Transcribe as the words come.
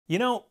You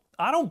know,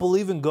 I don't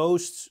believe in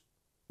ghosts,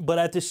 but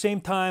at the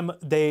same time,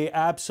 they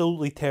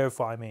absolutely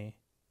terrify me,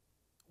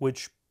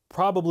 which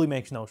probably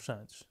makes no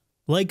sense.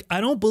 Like,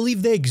 I don't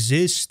believe they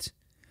exist,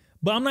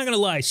 but I'm not gonna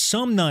lie,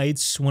 some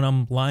nights when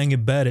I'm lying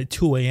in bed at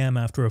 2 a.m.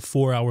 after a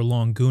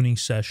 4-hour-long gooning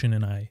session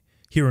and I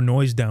hear a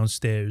noise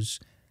downstairs,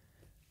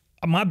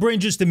 my brain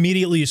just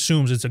immediately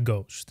assumes it's a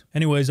ghost.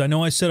 Anyways, I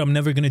know I said I'm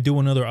never gonna do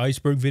another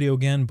Iceberg video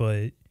again,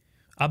 but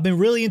I've been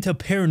really into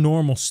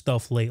paranormal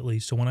stuff lately,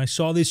 so when I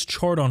saw this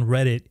chart on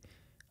Reddit,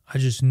 I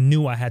just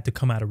knew I had to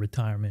come out of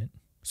retirement.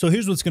 So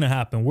here's what's gonna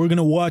happen. We're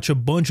gonna watch a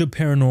bunch of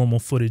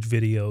paranormal footage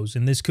videos,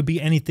 and this could be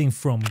anything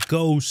from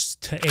ghosts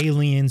to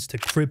aliens to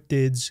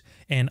cryptids,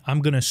 and I'm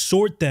gonna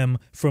sort them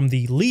from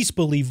the least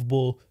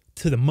believable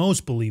to the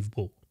most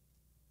believable.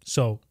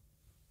 So,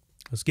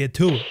 let's get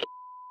to it.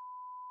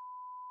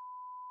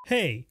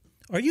 Hey,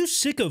 are you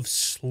sick of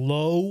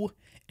slow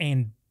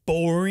and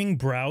boring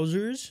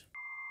browsers?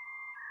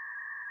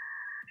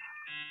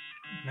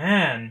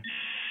 Man,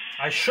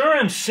 I sure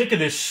am sick of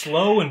this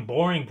slow and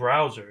boring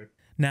browser.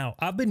 Now,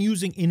 I've been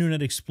using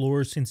Internet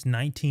Explorer since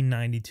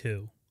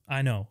 1992.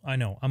 I know,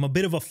 I'm a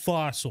bit of a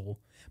fossil,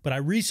 but I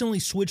recently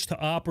switched to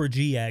Opera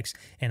GX,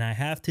 and I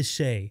have to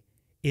say,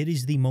 it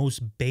is the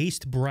most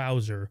based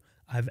browser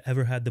I've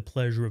ever had the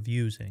pleasure of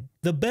using.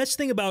 The best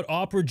thing about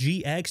Opera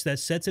GX that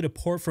sets it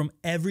apart from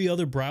every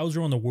other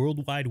browser on the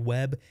World Wide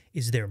Web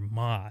is their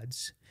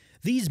mods.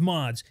 These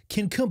mods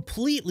can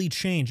completely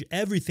change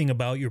everything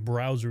about your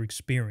browser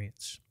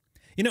experience.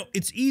 You know,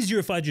 it's easier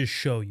if I just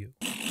show you.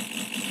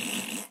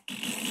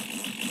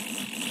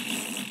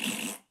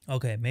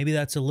 Okay, maybe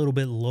that's a little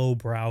bit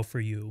lowbrow for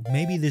you.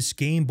 Maybe this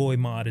Game Boy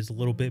mod is a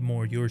little bit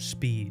more your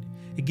speed.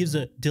 It gives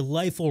a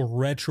delightful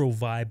retro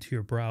vibe to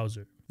your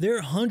browser. There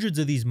are hundreds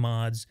of these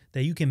mods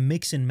that you can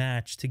mix and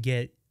match to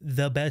get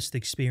the best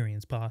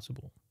experience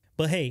possible.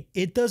 But hey,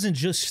 it doesn't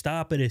just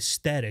stop at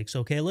aesthetics,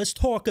 okay? Let's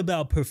talk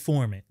about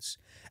performance.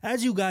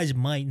 As you guys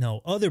might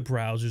know, other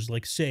browsers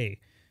like, say,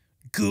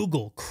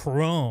 Google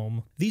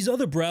Chrome, these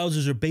other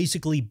browsers are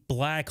basically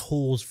black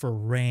holes for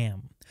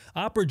RAM.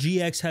 Opera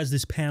GX has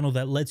this panel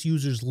that lets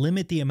users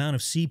limit the amount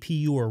of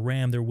CPU or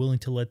RAM they're willing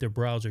to let their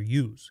browser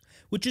use,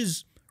 which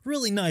is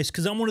really nice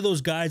because I'm one of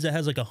those guys that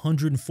has like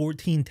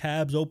 114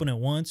 tabs open at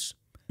once.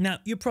 Now,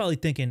 you're probably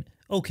thinking,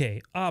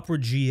 okay, Opera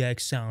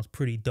GX sounds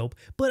pretty dope,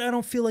 but I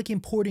don't feel like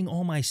importing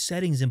all my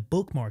settings and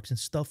bookmarks and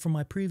stuff from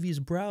my previous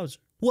browser.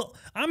 Well,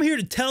 I'm here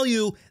to tell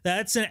you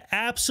that's an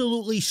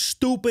absolutely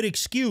stupid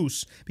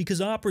excuse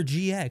because Opera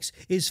GX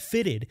is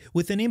fitted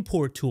with an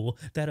import tool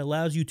that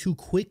allows you to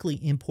quickly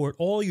import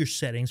all your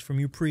settings from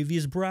your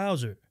previous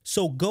browser.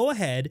 So go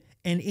ahead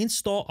and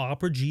install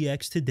Opera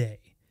GX today.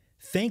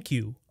 Thank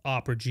you,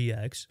 Opera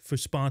GX, for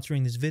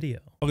sponsoring this video.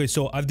 Okay,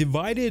 so I've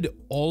divided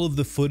all of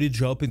the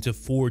footage up into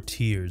 4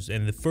 tiers,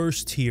 and the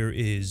first tier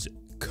is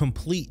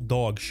complete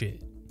dog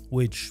shit,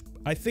 which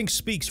I think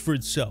speaks for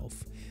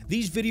itself.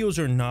 These videos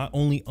are not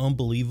only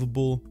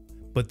unbelievable,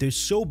 but they're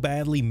so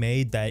badly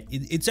made that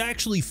it's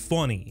actually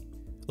funny.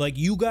 Like,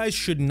 you guys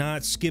should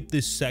not skip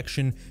this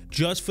section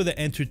just for the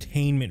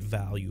entertainment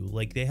value.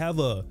 Like, they have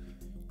a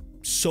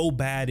so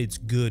bad it's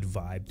good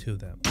vibe to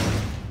them.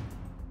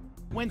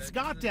 When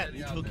Scott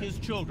Denton took his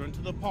children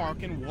to the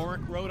park in Warwick,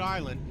 Rhode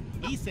Island,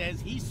 he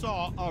says he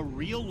saw a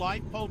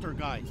real-life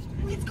poltergeist.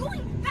 It's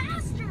going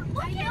faster!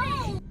 Look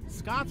at it!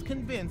 Scott's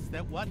convinced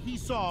that what he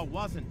saw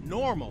wasn't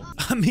normal.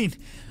 I mean,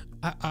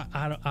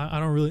 I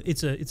don't really.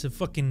 It's a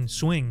fucking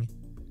swing.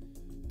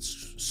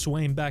 It's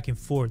swaying back and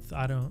forth.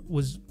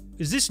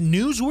 Is this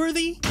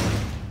newsworthy?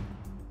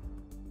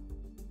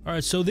 All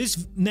right, so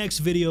this next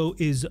video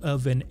is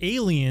of an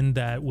alien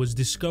that was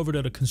discovered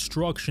at a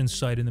construction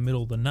site in the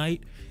middle of the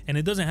night, and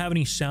it doesn't have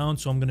any sound,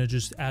 so I'm gonna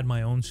just add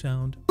my own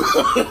sound.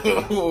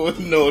 Oh,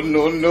 no.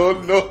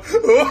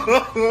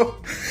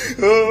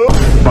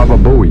 Baba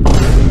Booey.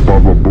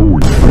 Baba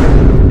Booey.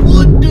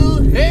 What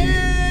the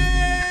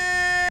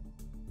hell?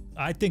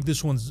 I think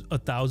this one's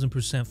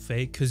 1000%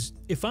 fake, because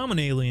if I'm an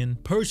alien,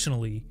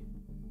 personally,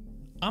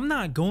 I'm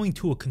not going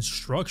to a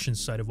construction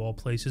site of all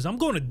places. I'm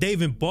going to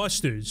Dave &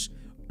 Buster's.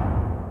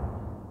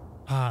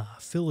 Ah,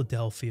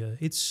 Philadelphia.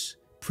 It's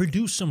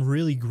produced some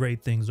really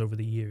great things over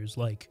the years,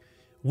 like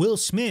Will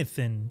Smith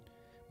and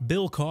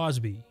Bill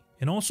Cosby,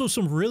 and also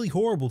some really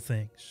horrible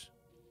things,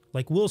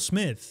 like Will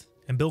Smith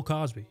and Bill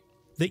Cosby.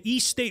 The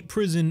East State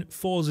Prison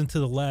falls into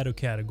the latter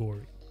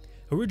category.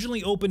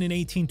 Originally opened in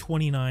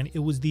 1829, it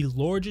was the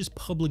largest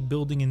public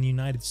building in the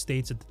United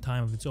States at the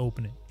time of its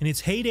opening. In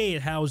its heyday,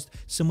 it housed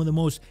some of the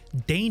most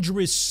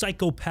dangerous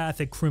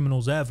psychopathic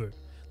criminals ever,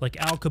 like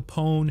Al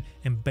Capone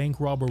and bank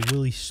robber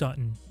Willie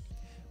Sutton.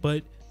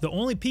 But the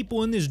only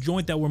people in this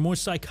joint that were more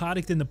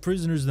psychotic than the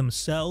prisoners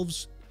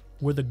themselves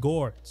were the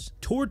guards.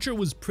 Torture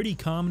was pretty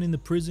common in the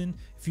prison.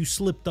 If you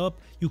slipped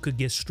up, you could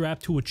get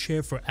strapped to a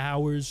chair for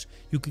hours.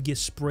 You could get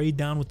sprayed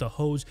down with a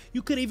hose.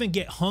 You could even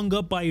get hung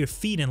up by your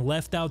feet and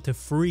left out to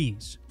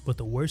freeze. But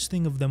the worst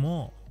thing of them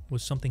all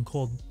was something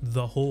called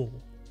the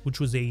hole, which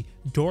was a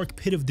dark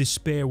pit of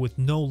despair with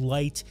no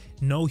light,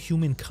 no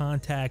human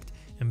contact,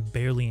 and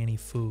barely any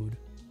food.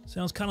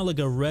 Sounds kind of like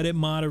a Reddit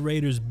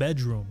moderator's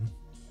bedroom,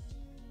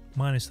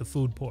 minus the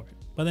food part.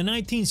 By the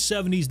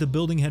 1970s, the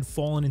building had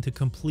fallen into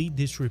complete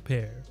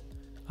disrepair.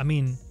 I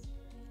mean,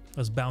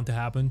 that's bound to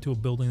happen to a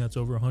building that's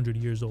over 100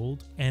 years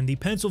old. And the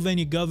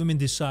Pennsylvania government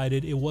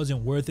decided it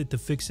wasn't worth it to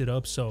fix it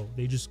up, so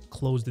they just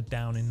closed it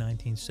down in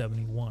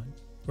 1971.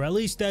 Or at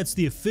least that's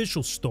the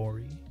official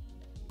story.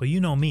 But you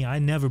know me, I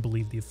never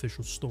believe the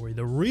official story.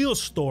 The real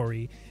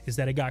story is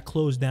that it got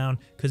closed down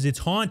because it's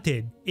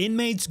haunted.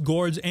 Inmates,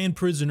 guards, and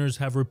prisoners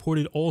have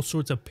reported all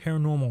sorts of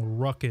paranormal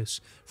ruckus,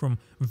 from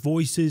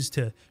voices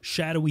to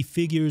shadowy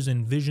figures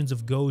and visions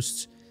of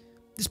ghosts.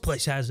 This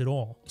place has it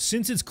all.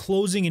 Since its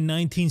closing in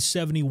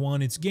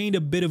 1971, it's gained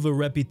a bit of a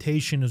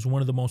reputation as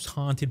one of the most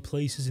haunted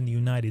places in the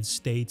United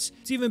States.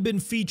 It's even been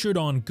featured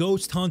on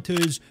Ghost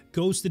Hunters,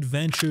 Ghost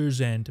Adventures,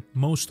 and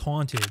Most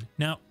Haunted.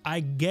 Now,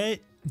 I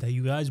get that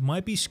you guys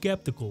might be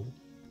skeptical,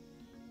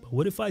 but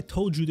what if I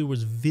told you there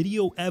was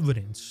video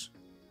evidence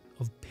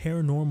of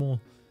paranormal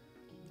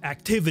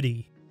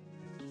activity?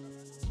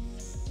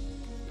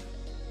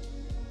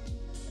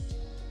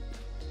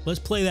 Let's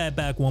play that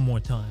back one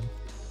more time.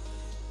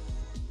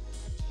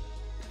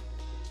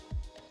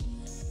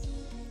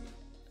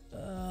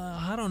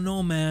 I don't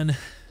know, man.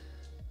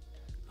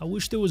 I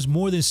wish there was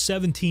more than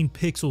 17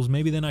 pixels.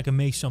 Maybe then I can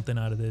make something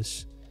out of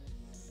this.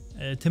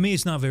 To me,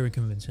 it's not very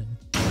convincing.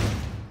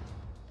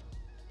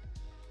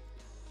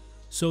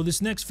 So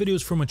this next video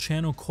is from a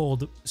channel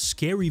called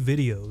Scary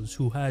Videos,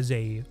 who has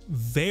a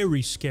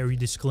very scary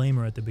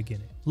disclaimer at the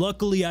beginning.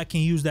 Luckily, I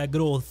can use that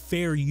good old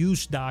fair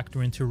use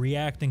doctrine to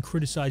react and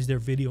criticize their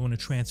video in a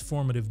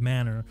transformative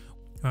manner.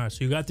 Alright,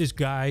 so you got this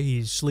guy,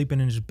 he's sleeping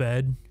in his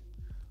bed.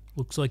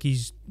 Looks like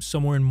he's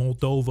somewhere in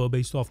Moldova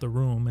based off the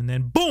room. And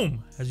then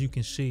boom! As you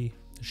can see,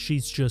 the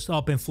sheets just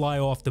up and fly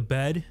off the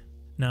bed.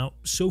 Now,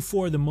 so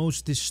far the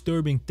most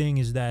disturbing thing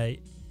is that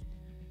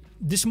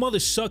this mother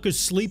sucker's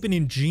sleeping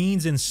in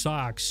jeans and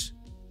socks.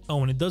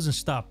 Oh, and it doesn't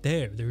stop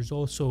there. There's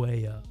also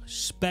a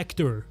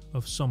specter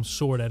of some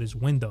sort at his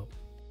window.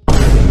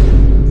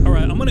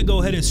 Alright, I'm gonna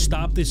go ahead and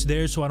stop this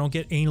there so I don't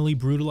get anally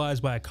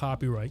brutalized by a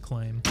copyright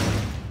claim.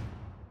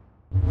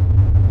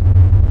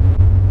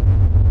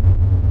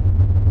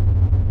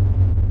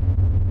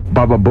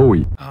 Baba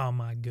Booey. Oh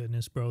my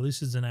goodness, bro.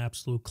 This is an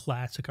absolute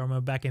classic. I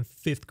remember back in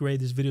 5th grade,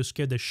 this video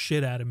scared the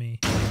shit out of me.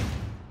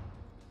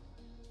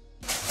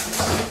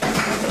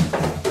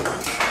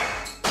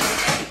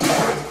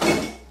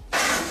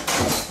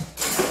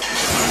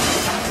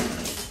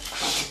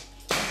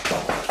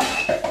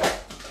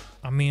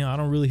 I mean, I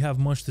don't really have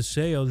much to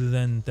say other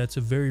than that's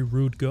a very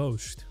rude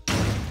ghost.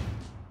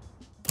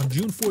 On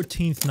June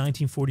 14th,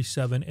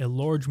 1947, a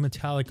large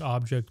metallic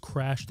object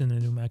crashed in the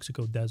New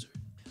Mexico desert.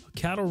 A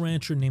cattle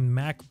rancher named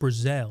Mac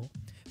Brazel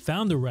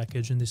found the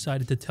wreckage and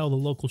decided to tell the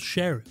local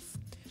sheriff,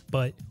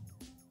 but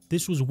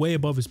this was way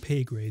above his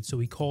pay grade, so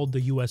he called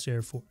the U.S.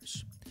 Air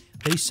Force.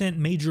 They sent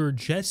Major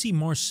Jesse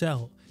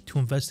Marcel to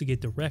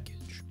investigate the wreckage.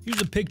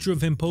 Here's a picture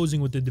of him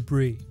posing with the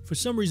debris. For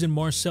some reason,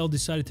 Marcel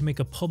decided to make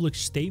a public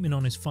statement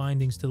on his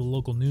findings to the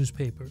local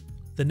newspaper.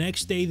 The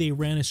next day, they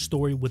ran a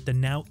story with the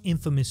now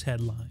infamous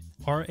headline,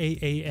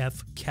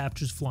 RAAF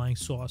captures flying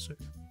saucer.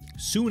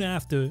 Soon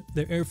after,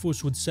 the Air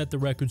Force would set the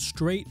record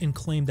straight and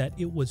claim that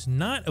it was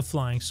not a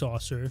flying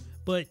saucer,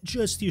 but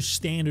just your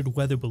standard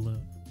weather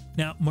balloon.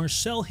 Now,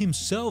 Marcel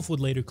himself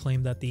would later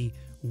claim that the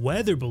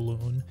weather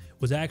balloon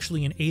was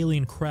actually an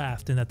alien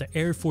craft and that the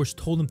Air Force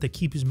told him to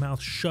keep his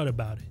mouth shut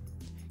about it.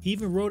 He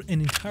even wrote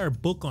an entire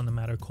book on the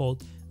matter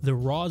called The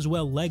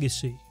Roswell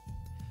Legacy,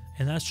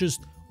 and that's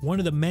just one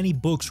of the many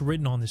books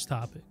written on this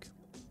topic.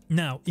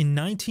 Now, in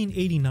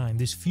 1989,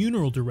 this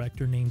funeral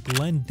director named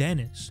Glenn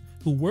Dennis,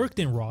 who worked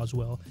in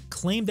Roswell,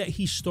 claimed that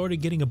he started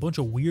getting a bunch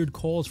of weird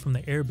calls from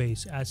the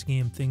airbase asking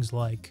him things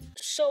like,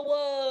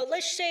 So,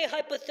 let's say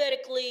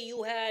hypothetically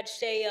you had,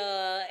 say,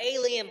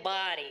 alien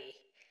body.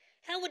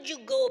 How would you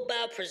go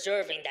about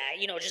preserving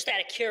that? You know, just out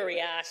of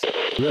curiosity.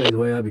 Really, the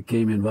way I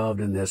became involved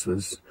in this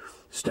was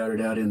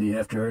started out in the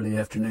early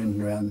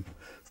afternoon, around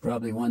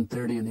probably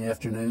 1:30 in the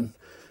afternoon,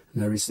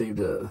 and I received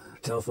a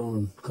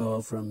telephone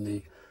call from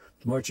the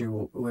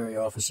mortuary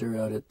officer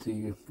out at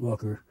the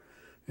Walker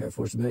Air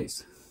Force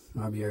Base,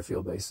 Army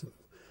Airfield Base,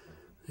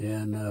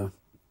 and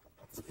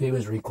he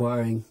was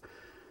inquiring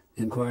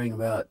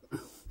about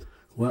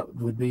what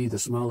would be the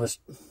smallest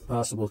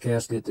possible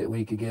casket that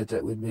we could get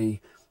that would be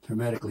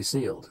hermetically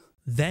sealed.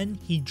 Then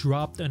he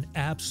dropped an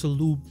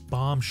absolute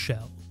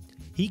bombshell.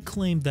 He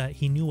claimed that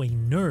he knew a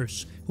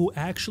nurse who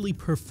actually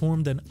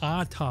performed an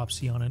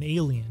autopsy on an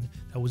alien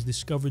that was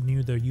discovered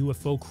near the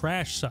UFO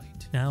crash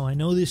site. Now, I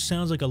know this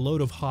sounds like a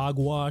load of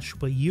hogwash,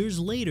 but years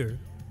later,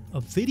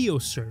 a video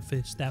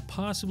surfaced that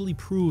possibly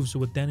proves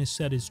what Dennis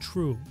said is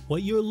true.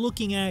 What you're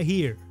looking at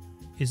here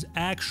is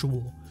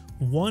actual,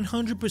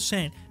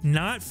 100%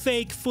 not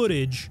fake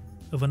footage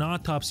of an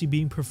autopsy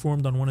being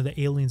performed on one of the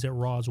aliens at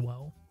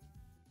Roswell.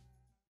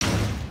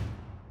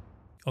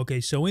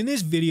 Okay, so in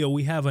this video,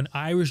 we have an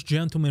Irish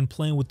gentleman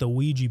playing with the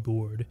Ouija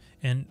board.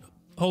 And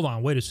hold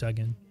on, wait a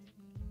second.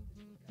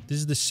 This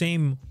is the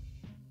same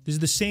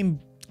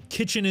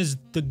kitchen is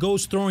the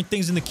ghost throwing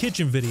things in the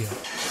kitchen video.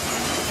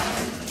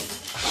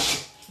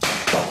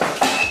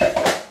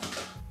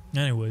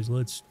 Anyways,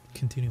 let's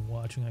continue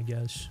watching, I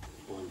guess.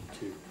 1,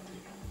 2.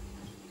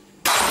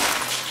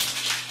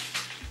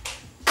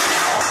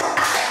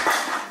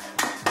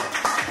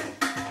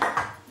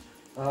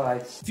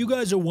 If you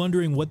guys are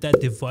wondering what that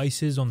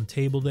device is on the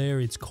table there,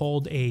 it's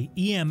called a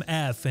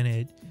EMF, and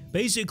it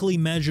basically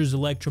measures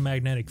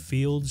electromagnetic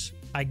fields.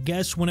 I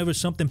guess whenever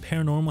something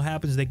paranormal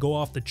happens, they go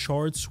off the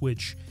charts,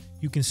 which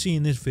you can see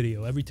in this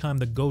video. Every time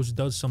the ghost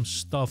does some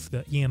stuff,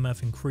 the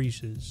EMF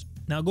increases.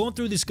 Now, going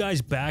through this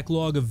guy's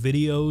backlog of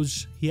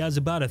videos, he has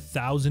about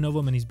 1,000 of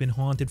them, and he's been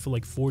haunted for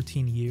like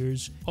 14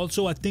 years.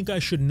 Also, I think I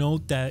should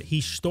note that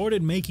he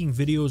started making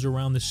videos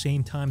around the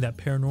same time that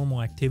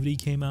Paranormal Activity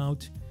came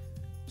out.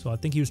 So I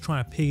think he was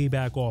trying to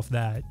piggyback off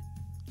that.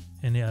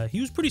 And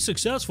he was pretty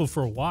successful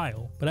for a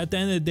while. But at the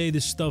end of the day,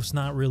 this stuff's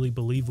not really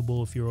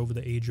believable if you're over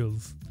the age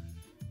of,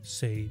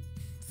 say,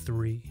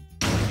 3.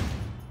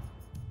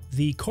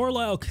 The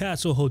Carlisle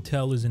Castle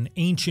Hotel is an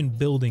ancient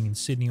building in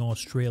Sydney,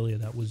 Australia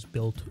that was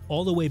built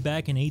all the way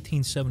back in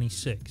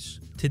 1876.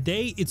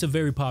 Today, it's a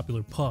very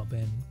popular pub,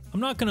 and I'm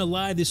not gonna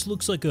lie, this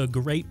looks like a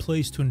great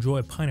place to enjoy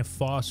a pint of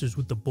Foster's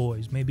with the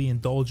boys, maybe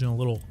indulge in a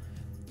little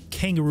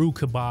kangaroo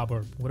kebab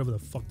or whatever the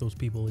fuck those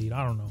people eat.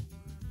 I don't know.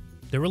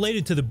 They're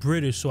related to the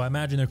British, so I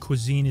imagine their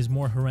cuisine is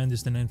more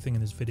horrendous than anything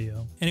in this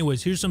video.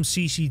 Anyways, here's some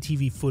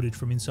CCTV footage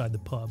from inside the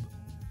pub.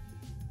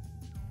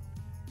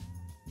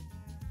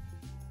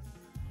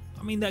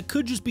 I mean, that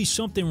could just be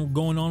something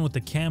going on with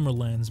the camera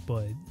lens,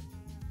 but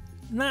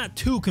not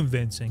too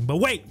convincing. But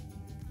wait,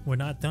 we're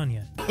not done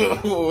yet.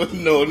 Oh,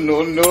 no.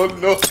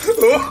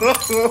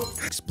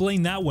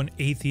 Explain that one,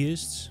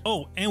 atheists.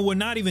 Oh, and we're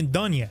not even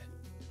done yet.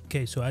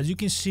 Okay, so as you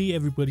can see,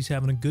 everybody's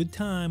having a good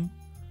time,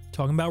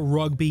 talking about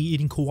rugby,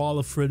 eating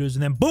koala fritters,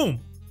 and then boom!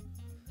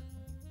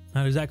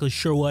 Not exactly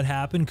sure what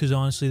happened, because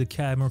honestly, the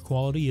camera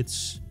quality,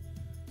 it's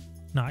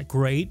not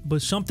great,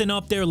 but something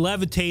up there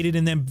levitated,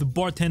 and then the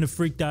bartender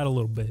freaked out a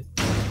little bit.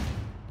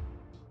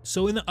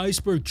 So in the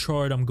Iceberg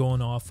chart I'm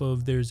going off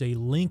of, there's a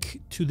link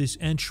to this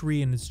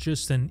entry, and it's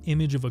just an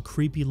image of a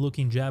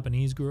creepy-looking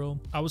Japanese girl.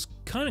 I was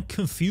kind of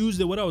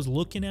confused at what I was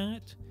looking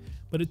at,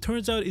 but it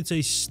turns out it's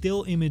a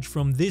still image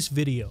from this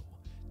video.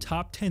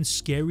 Top 10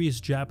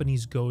 scariest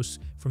Japanese ghosts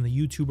from the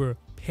YouTuber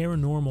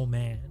Paranormal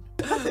Man.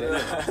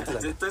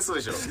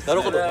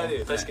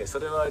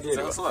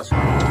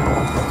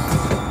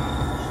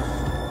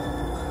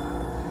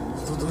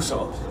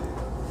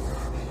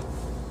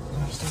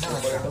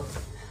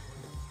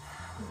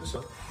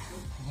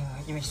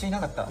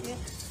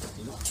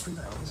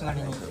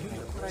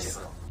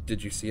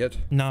 Did you see it?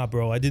 Nah,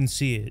 bro, I didn't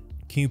see it.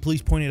 Can you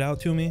please point it out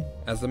to me?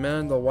 As the man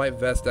in the white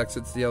vest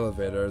exits the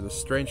elevator, the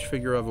strange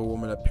figure of a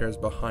woman appears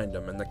behind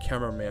him, and the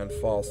cameraman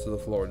falls to the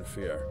floor in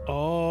fear.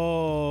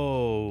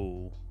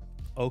 Oh.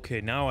 Okay,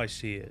 now I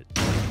see it.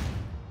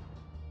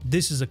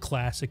 This is a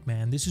classic,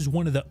 man. This is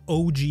one of the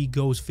OG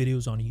ghost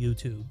videos on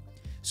YouTube.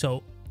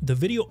 So, the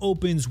video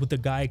opens with the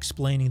guy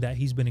explaining that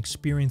he's been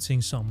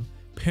experiencing some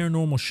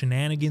paranormal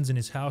shenanigans in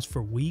his house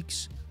for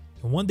weeks.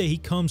 And one day he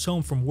comes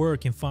home from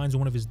work and finds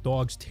one of his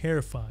dogs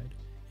terrified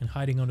and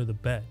hiding under the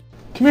bed.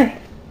 Come here.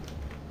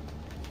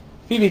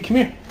 Phoebe, come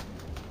here.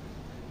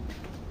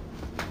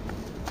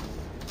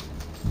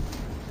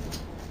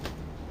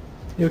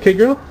 You okay,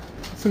 girl?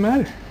 What's the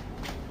matter?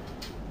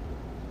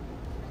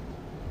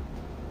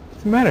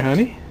 What's the matter,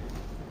 honey?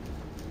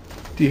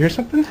 Do you hear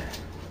something?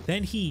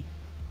 Then he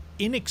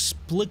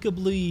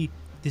inexplicably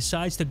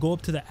decides to go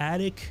up to the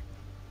attic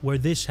where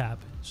this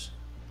happens.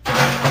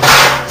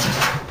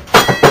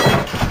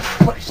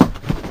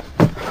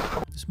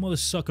 This mother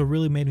sucker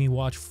really made me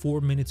watch 4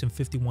 minutes and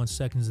 51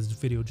 seconds of this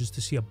video just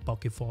to see a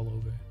bucket fall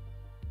over.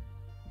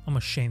 I'm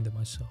ashamed of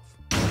myself.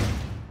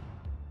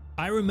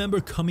 I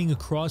remember coming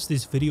across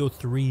this video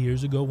 3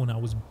 years ago when I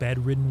was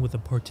bedridden with a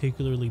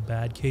particularly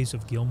bad case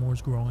of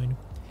Gilmore's groin.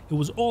 It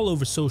was all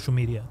over social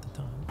media at the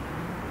time.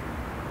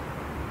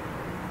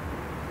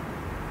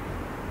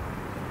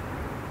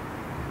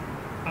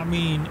 I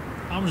mean,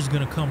 I'm just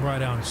gonna come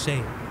right out and say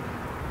it.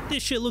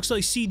 This shit looks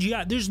like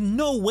CGI. There's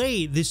no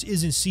way this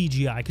isn't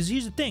CGI, because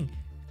here's the thing.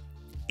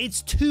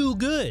 It's too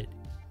good.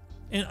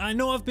 And I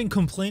know I've been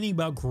complaining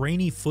about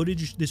grainy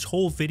footage this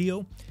whole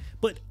video,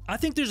 but I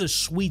think there's a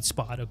sweet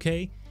spot,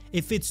 okay?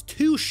 If it's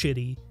too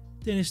shitty,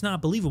 then it's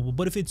not believable.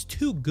 But if it's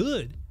too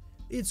good,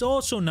 it's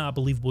also not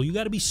believable. You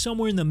gotta be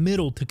somewhere in the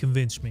middle to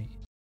convince me.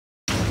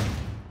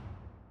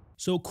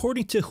 So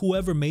according to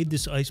whoever made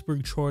this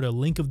Iceberg chart, a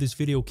link of this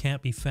video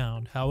can't be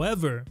found.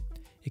 However,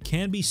 it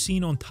can be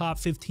seen on Top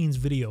 15's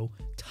video,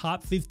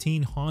 Top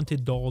 15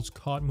 Haunted Dolls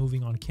Caught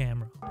Moving on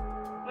Camera.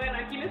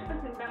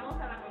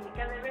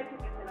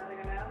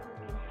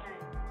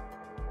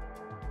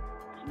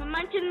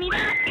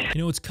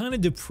 You know, it's kind of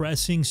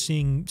depressing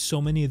seeing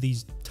so many of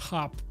these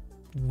top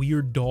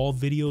weird doll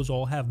videos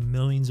all have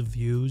millions of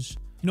views.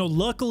 You know,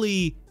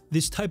 luckily,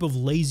 this type of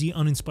lazy,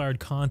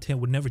 uninspired content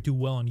would never do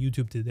well on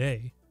YouTube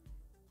today.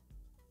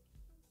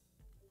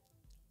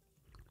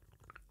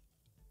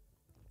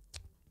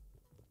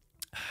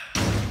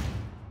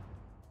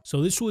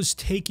 So this was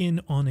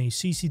taken on a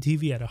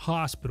CCTV at a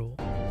hospital.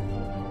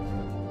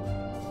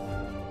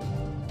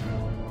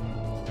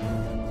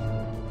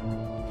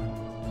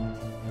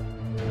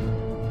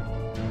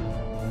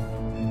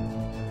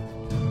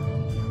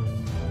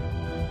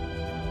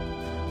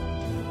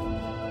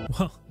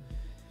 Well,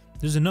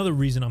 there's another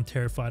reason I'm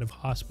terrified of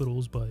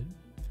hospitals, but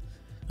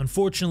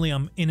unfortunately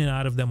I'm in and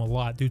out of them a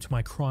lot due to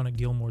my chronic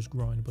Gilmore's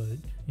groin, but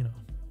you know,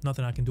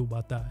 nothing I can do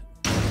about that.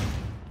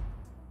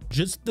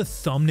 Just the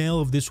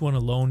thumbnail of this one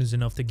alone is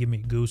enough to give me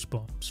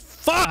goosebumps.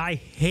 Fuck! I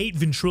hate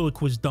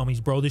ventriloquist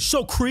dummies, bro. They're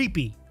so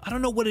creepy. I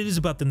don't know what it is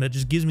about them that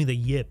just gives me the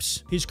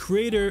yips. His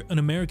creator, an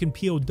American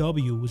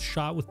POW, was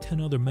shot with 10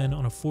 other men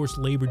on a forced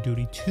labor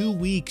duty 2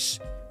 weeks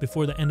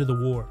before the end of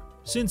the war.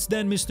 Since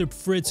then, Mr.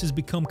 Fritz has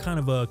become kind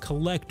of a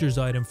collector's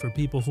item for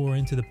people who are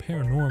into the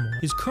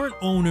paranormal. His current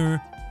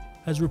owner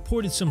has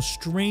reported some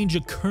strange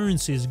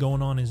occurrences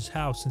going on in his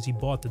house since he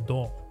bought the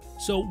doll.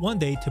 So one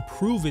day, to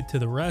prove it to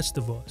the rest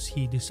of us,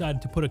 he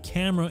decided to put a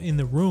camera in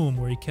the room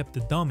where he kept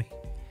the dummy.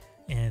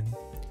 And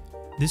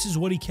this is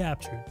what he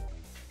captured.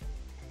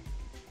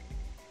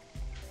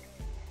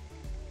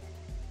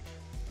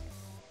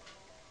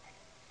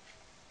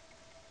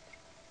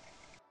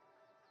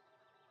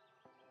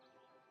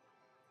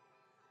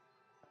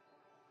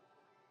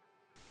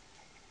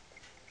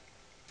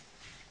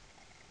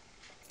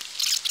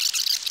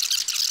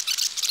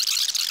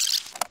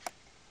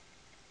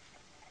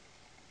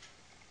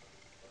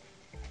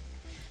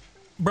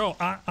 Bro,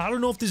 I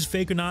don't know if this is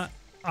fake or not.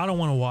 I don't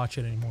want to watch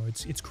it anymore.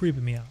 It's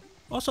creeping me out.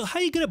 Also, how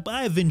are you gonna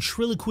buy a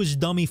ventriloquist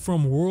dummy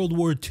from World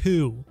War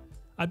II?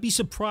 I'd be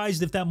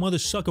surprised if that mother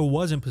sucker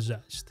wasn't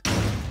possessed.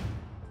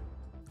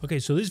 Okay,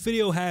 so this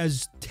video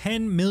has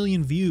 10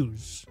 million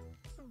views.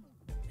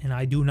 And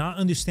I do not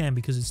understand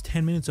because it's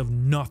 10 minutes of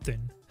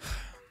nothing.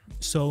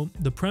 So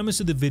the premise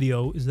of the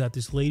video is that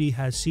this lady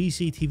has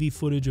CCTV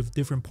footage of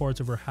different parts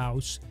of her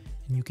house,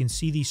 and you can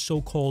see these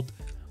so-called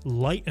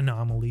light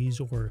anomalies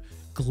or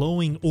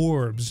glowing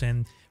orbs,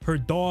 and her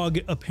dog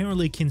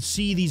apparently can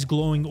see these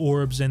glowing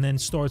orbs and then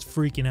starts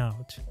freaking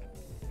out.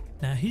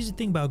 Now here's the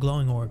thing about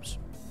glowing orbs,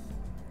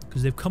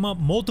 because they've come up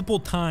multiple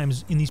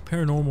times in these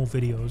paranormal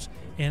videos,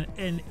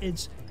 and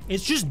it's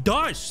just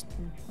dust.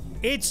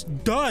 It's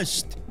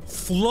dust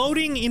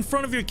floating in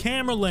front of your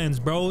camera lens,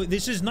 bro.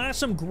 This is not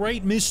some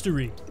great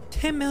mystery.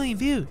 10 million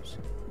views.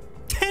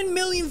 10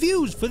 million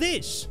views for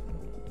this.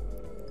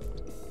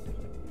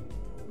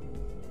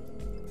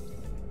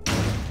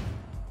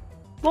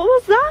 What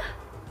was that?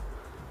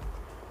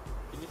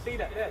 Did you see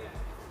that there?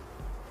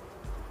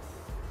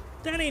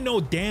 That ain't no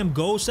damn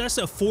ghost. That's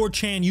a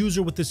 4chan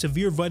user with a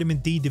severe vitamin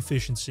D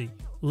deficiency.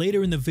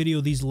 Later in the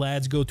video, these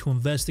lads go to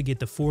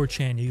investigate the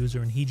 4chan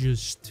user and he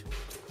just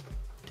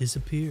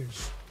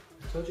disappears.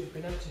 I told you it's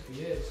been active for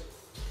years.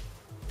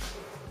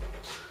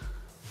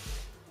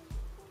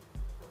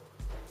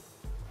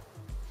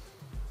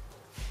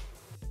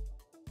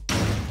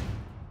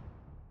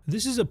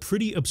 This is a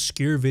pretty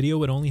obscure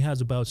video. It only has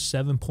about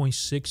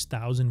 7.6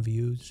 thousand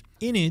views.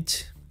 In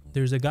it,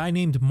 there's a guy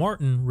named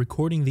Martin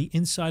recording the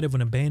inside of an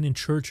abandoned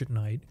church at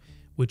night,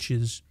 which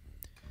is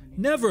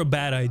never a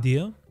bad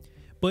idea.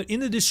 But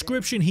in the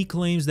description, he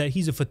claims that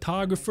he's a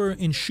photographer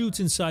and shoots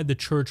inside the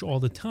church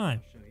all the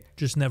time,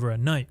 just never at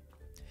night.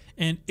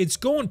 And it's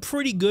going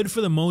pretty good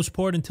for the most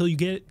part until you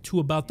get to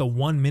about the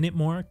 1 minute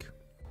mark.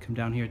 Come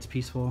down here, it's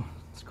peaceful,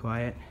 it's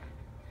quiet.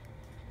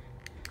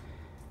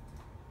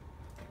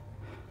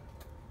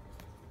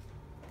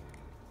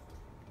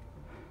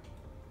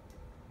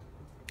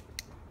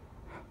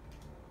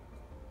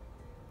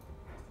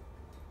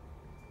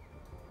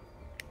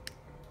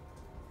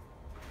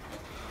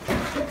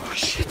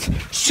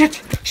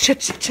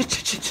 Shit.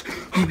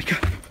 Oh my god.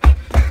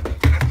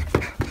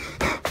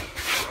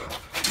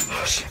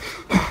 Oh shit.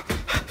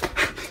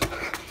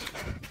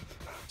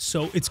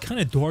 So it's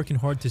kind of dark and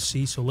hard to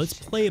see, so let's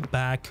play it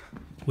back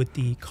with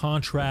the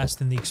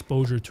contrast and the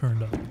exposure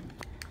turned up.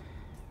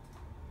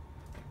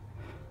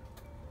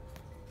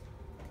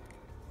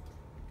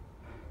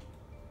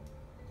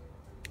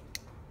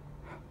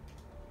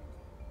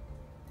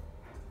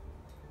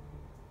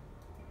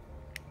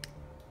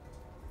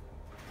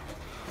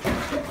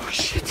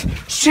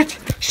 Shit.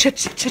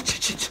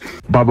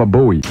 Baba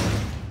Booey.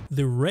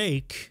 The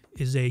rake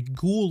is a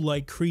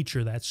ghoul-like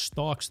creature that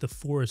stalks the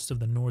forests of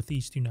the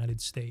northeast United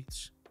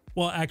States.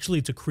 Well, actually,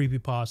 it's a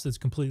creepypasta that's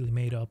completely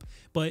made up,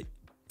 but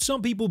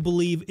some people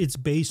believe it's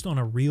based on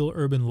a real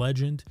urban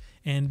legend,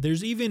 and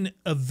there's even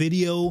a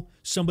video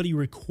somebody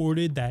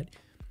recorded that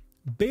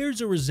bears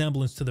a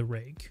resemblance to the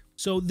rake.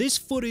 So this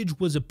footage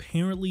was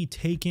apparently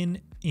taken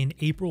in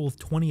April of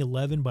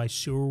 2011 by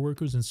sewer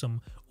workers in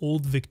some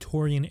old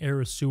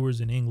Victorian-era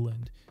sewers in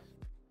England.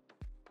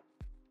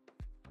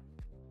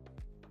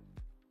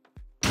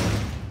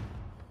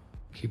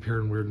 Keep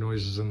hearing weird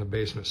noises in the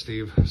basement,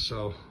 Steve,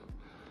 so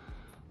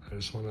I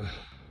just want to...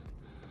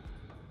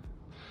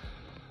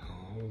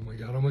 Oh my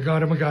god.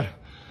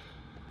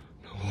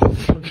 No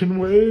fucking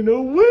way,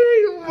 no way,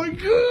 oh my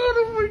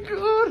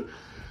god.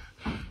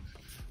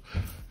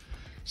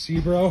 See,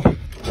 bro?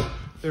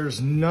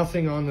 There's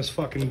nothing on this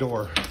fucking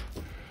door.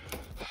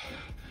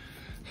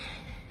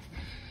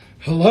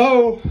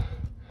 Hello?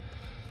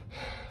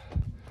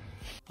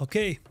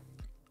 Okay,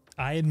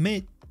 I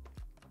admit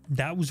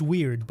that was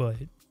weird, but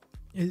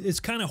it's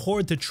kind of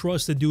hard to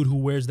trust a dude who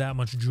wears that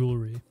much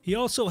jewelry. He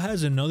also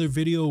has another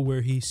video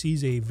where he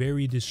sees a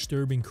very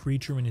disturbing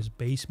creature in his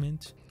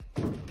basement.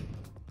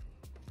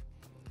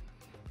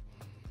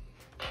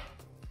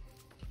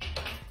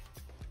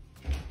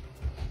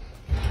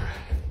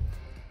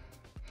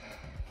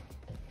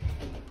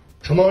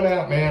 Come on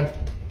out, man.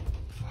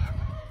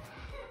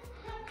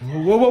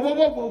 Whoa, whoa, whoa,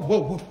 whoa, whoa,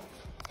 whoa, whoa.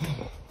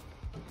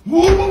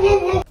 Whoa, whoa, whoa,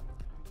 whoa.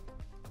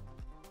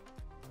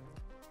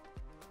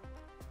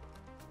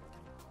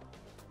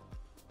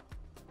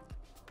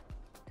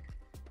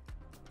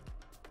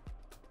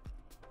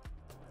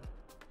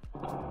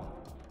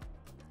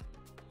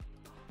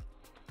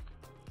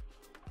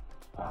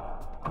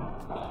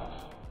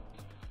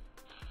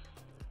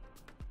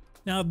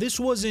 Now, this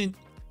wasn't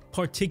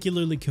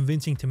particularly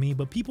convincing to me,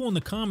 but people in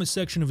the comment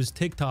section of his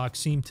TikTok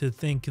seem to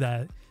think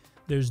that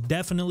there's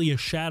definitely a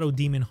shadow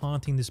demon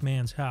haunting this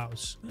man's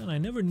house. And I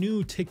never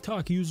knew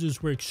TikTok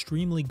users were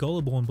extremely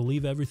gullible and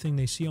believe everything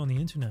they see on the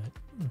internet.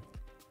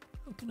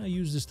 How can I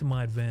use this to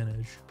my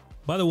advantage?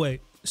 By the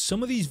way,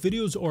 some of these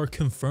videos are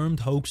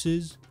confirmed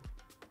hoaxes,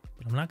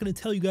 but I'm not going to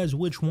tell you guys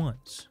which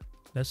ones.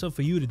 That's up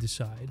for you to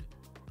decide.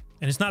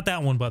 And it's not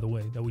that one, by the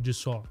way, that we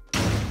just saw.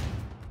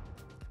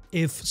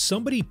 If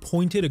somebody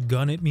pointed a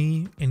gun at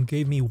me and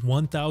gave me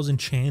 1,000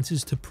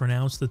 chances to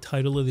pronounce the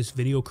title of this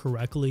video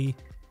correctly,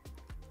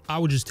 I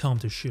would just tell him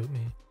to shoot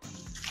me.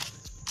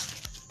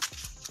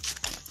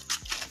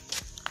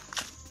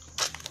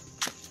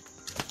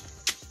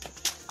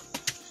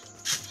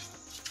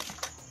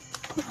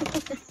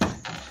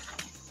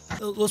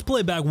 Let's play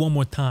it back one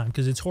more time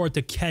because it's hard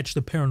to catch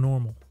the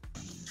paranormal.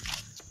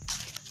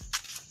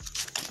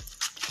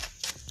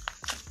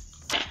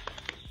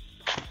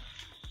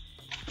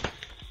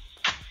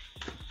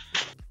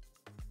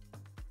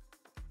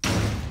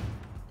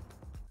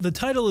 The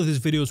title of this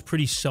video is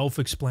pretty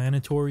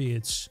self-explanatory.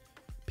 It's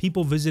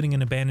people visiting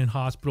an abandoned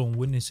hospital and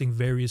witnessing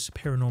various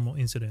paranormal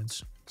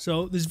incidents.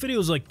 So this video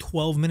is like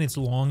 12 minutes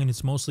long and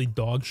it's mostly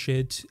dog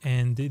shit,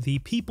 and the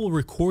people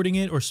recording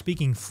it are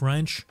speaking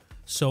French,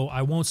 so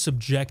I won't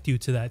subject you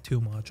to that too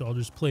much. I'll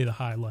just play the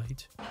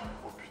highlight.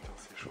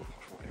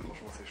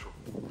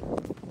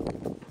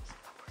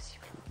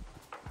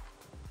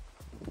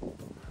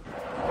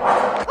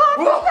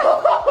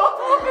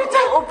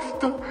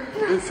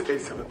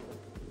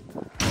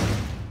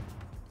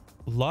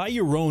 La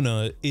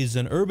Llorona is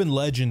an urban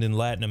legend in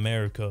Latin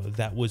America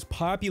that was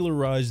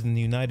popularized in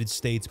the United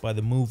States by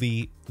the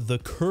movie The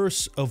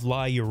Curse of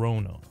La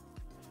Llorona,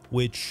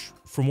 which,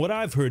 from what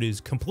I've heard, is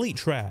complete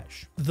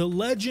trash. The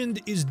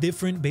legend is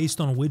different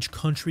based on which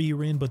country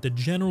you're in, but the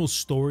general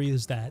story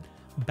is that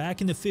back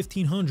in the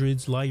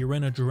 1500s, La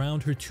Llorona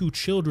drowned her 2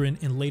 children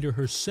and later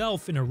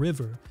herself in a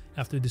river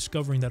after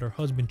discovering that her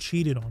husband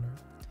cheated on her.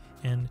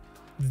 And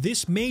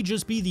this may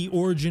just be the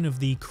origin of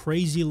the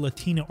crazy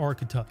Latina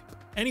archetype.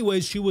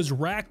 Anyways, she was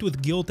racked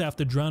with guilt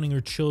after drowning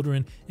her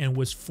children and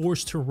was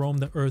forced to roam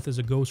the earth as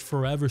a ghost,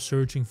 forever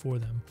searching for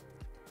them,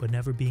 but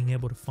never being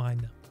able to find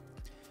them.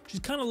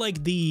 She's kind of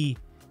like the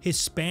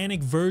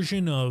Hispanic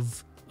version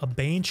of a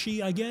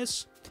banshee, I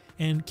guess,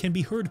 and can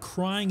be heard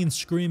crying and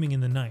screaming in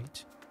the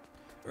night.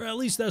 Or at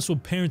least that's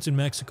what parents in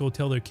Mexico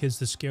tell their kids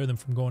to scare them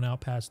from going out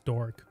past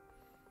dark.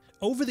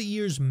 Over the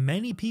years,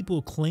 many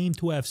people claim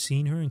to have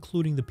seen her,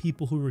 including the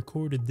people who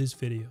recorded this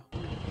video.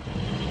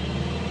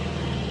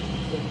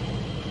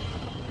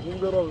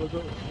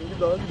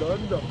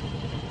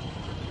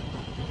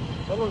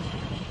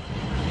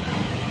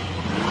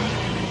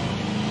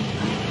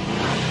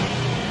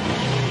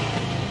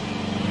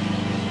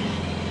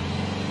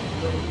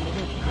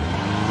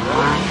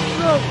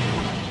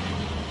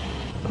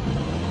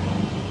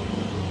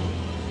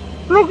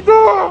 Look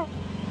there!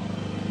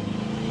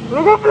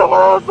 Look up the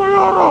house,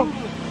 Sayara!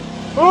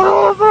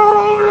 Oh,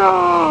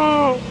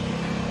 Sayara!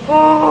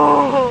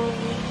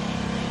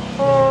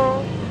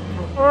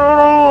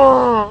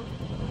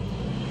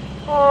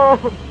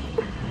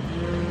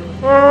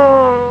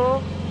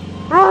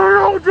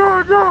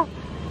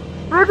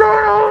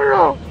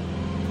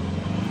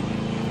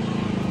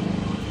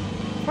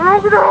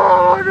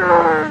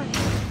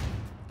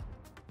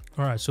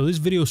 Alright, so this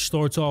video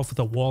starts off with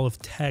a wall of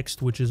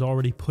text, which is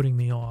already putting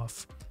me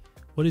off.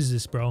 What is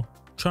this, bro?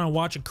 Trying to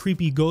watch a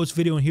creepy ghost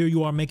video and here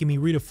you are making me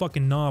read a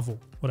fucking novel.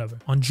 Whatever.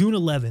 On June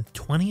 11th,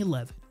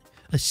 2011,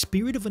 a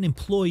spirit of an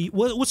employee...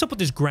 What's up with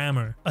this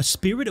grammar? A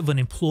spirit of an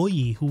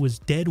employee who was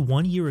dead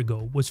 1 year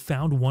ago was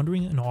found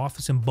wandering in an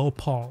office in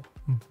Bhopal.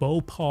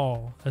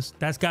 Bhopal.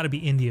 That's gotta be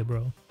India,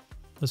 bro.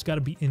 That's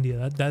gotta be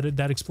India.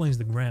 That explains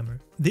the grammar.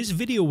 This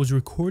video was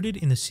recorded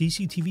in the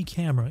CCTV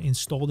camera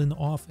installed in the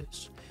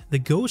office. The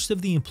ghost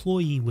of the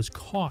employee was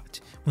caught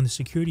when the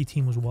security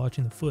team was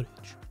watching the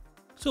footage.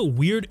 It's a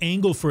weird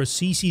angle for a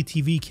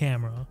CCTV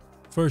camera,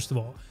 first of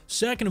all.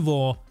 Second of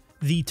all,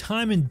 the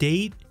time and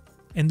date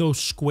and those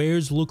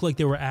squares look like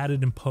they were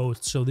added in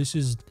post, so this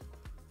is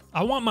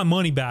I want my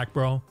money back,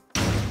 bro.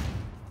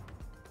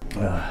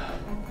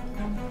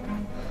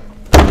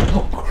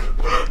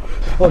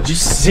 Oh, did you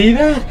see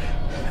that?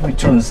 Let me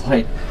turn this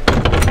light.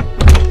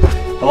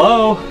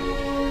 Hello?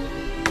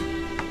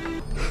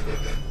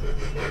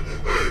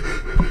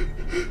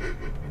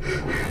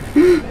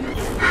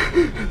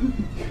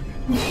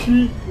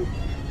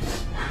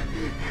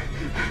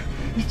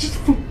 It just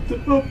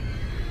fucked up.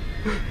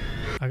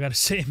 I gotta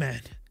say,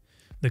 man,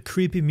 the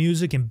creepy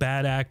music and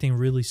bad acting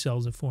really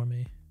sells it for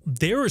me.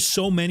 There are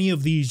so many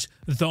of these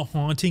The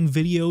Haunting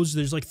videos.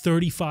 There's like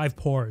 35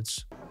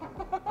 parts.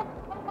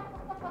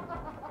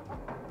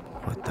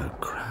 What the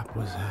crap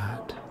was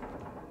that?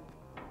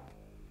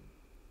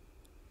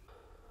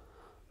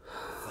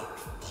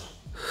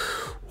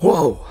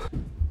 Whoa!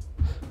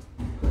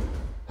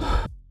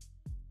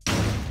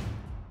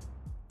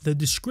 The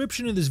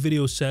description of this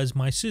video says,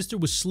 my sister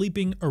was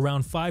sleeping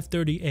around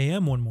 5:30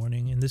 a.m. one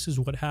morning, and this is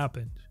what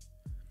happened.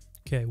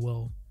 Okay,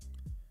 well,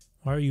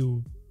 why are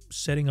you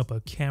setting up a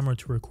camera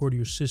to record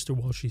your sister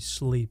while she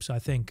sleeps? I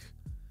think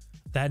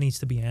that needs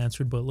to be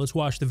answered, but let's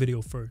watch the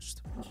video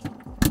first.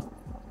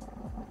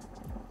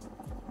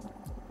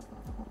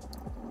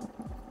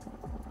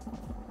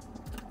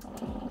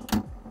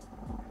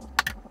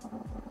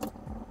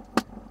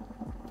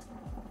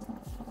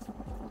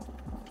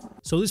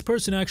 So this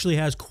person actually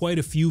has quite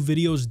a few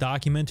videos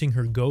documenting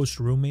her ghost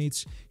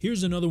roommates.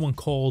 Here's another one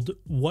called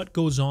What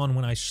Goes On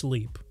When I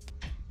Sleep.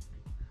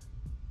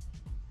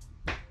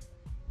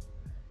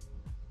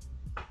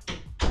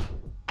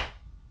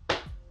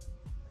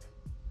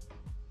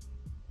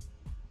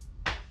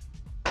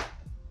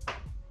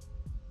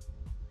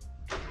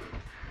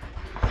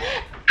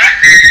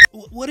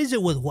 What is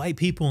it with white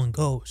people and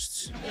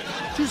ghosts?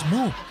 Just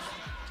move.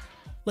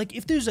 Like,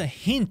 if there's a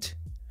hint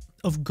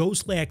of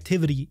ghostly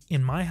activity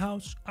in my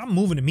house, I'm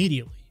moving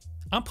immediately.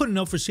 I'm putting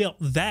up for sale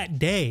that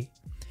day.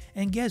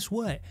 And guess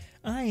what?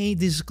 I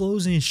ain't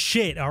disclosing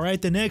shit, all right?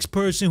 The next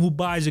person who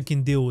buys it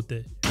can deal with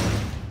it.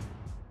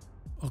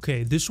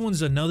 Okay, this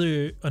one's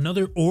another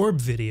orb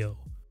video.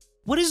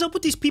 What is up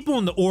with these people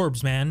in the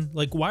orbs, man?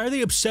 Like, why are they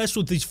obsessed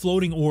with these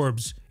floating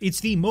orbs? It's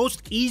the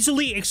most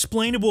easily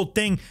explainable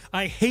thing.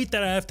 I hate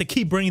that I have to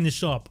keep bringing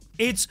this up.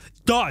 It's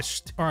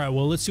dust. All right,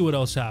 well, let's see what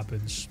else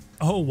happens.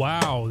 Oh,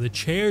 wow, the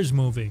chair's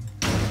moving.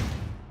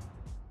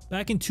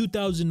 Back in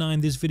 2009,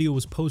 this video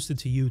was posted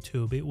to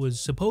YouTube. It was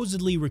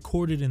supposedly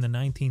recorded in the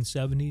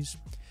 1970s.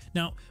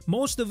 Now,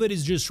 most of it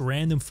is just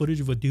random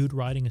footage of a dude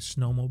riding a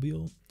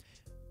snowmobile.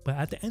 But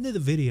at the end of the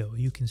video,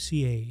 you can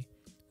see a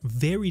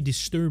very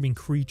disturbing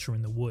creature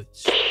in the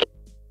woods.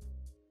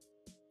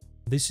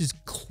 This is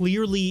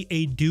clearly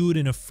a dude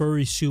in a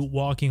furry suit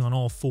walking on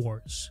all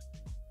fours.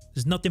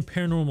 There's nothing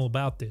paranormal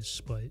about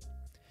this, but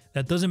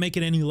that doesn't make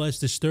it any less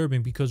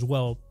disturbing because,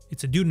 well,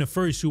 it's a dude in a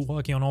furry suit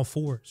walking on all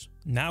fours.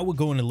 Now we're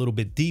going a little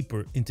bit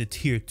deeper into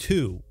tier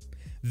 2.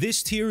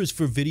 This tier is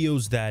for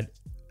videos that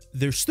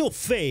they're still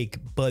fake,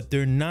 but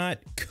they're not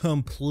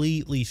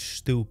completely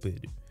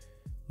stupid.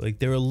 Like,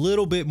 they're a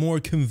little bit more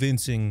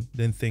convincing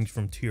than things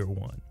from tier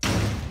 1.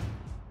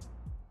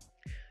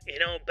 You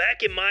know,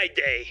 back in my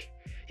day,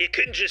 you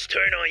couldn't just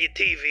turn on your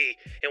TV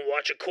and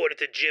watch According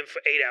to Jim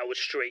for 8 hours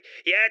straight.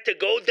 You had to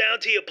go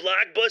down to your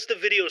Blockbuster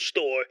video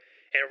store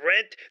and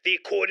rent the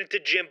According to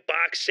Jim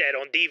box set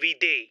on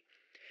DVD.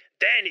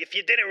 Then, if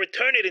you didn't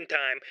return it in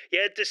time,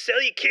 you had to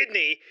sell your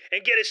kidney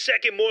and get a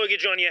second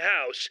mortgage on your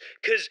house,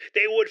 because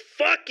they would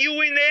fuck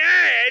you in the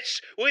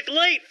ass with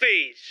late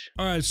fees.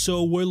 Alright,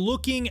 so we're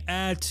looking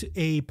at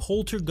a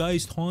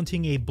poltergeist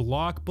haunting a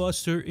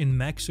Blockbuster in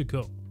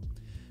Mexico.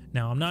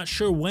 Now, I'm not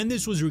sure when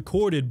this was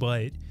recorded,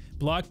 but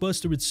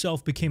Blockbuster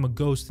itself became a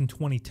ghost in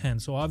 2010,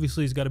 so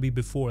obviously it's got to be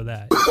before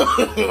that.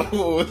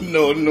 Oh,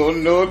 no, no,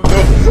 no, no.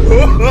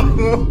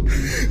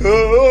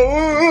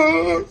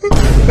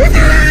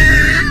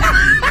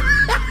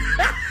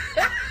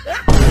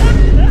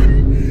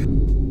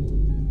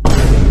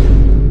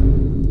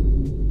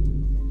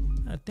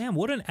 Damn,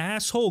 what an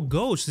asshole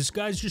ghost. This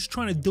guy's just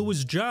trying to do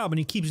his job and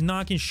he keeps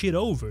knocking shit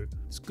over.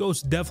 This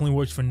ghost definitely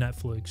works for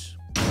Netflix.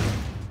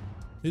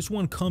 This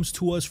one comes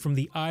to us from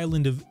the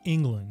island of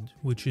England,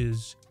 which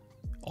is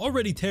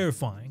already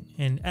terrifying.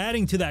 And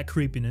adding to that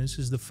creepiness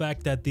is the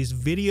fact that this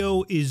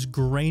video is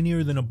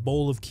grainier than a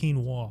bowl of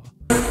quinoa.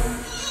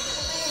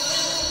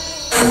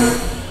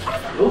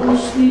 Go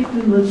sleep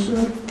and let's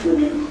put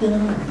it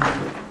down.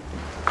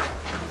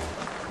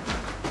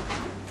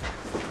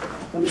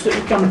 Let me stick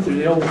the camera through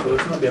the hole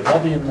first, might be a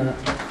body in there.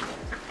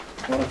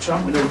 Well, I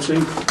chat with no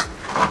teeth.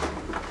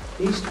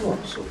 East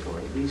what,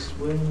 subway? East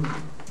wing?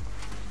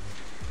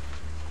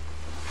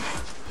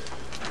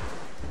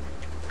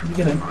 Let me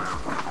get in.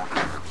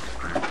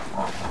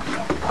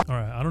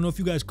 Alright, I don't know if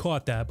you guys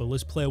caught that, but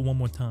let's play it one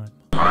more time.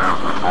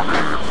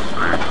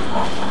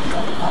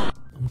 I'm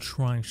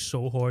trying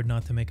so hard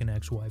not to make an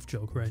ex-wife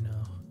joke right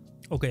now.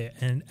 Okay,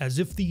 and as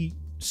if the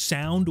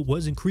sound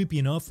wasn't creepy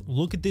enough,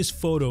 look at this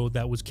photo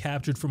that was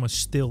captured from a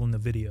still in the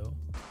video.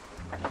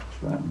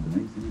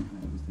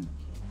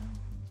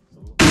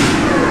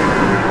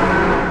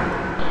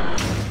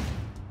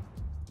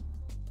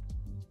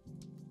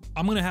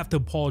 I'm gonna have to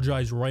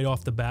apologize right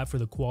off the bat for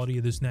the quality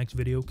of this next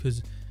video,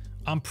 because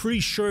I'm pretty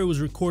sure it was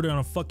recorded on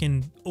a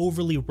fucking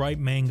overly ripe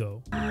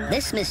mango.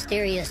 This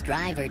mysterious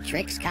driver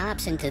tricks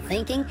cops into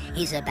thinking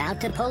he's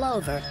about to pull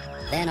over,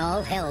 then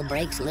all hell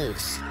breaks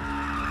loose.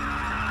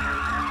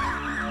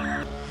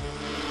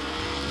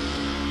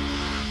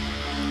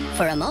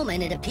 For a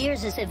moment, it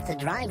appears as if the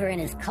driver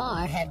and his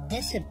car had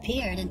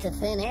disappeared into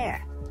thin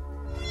air.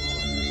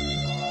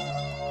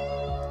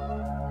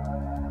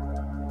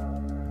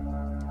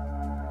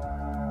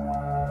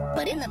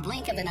 But in the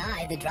blink of an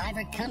eye, the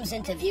driver comes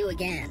into view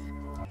again.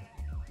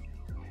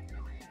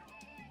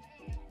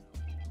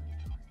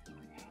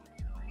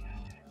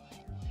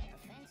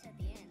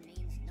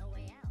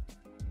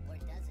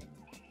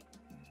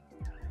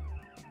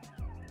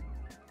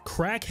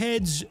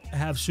 Crackheads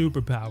have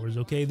superpowers,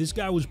 okay? This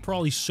guy was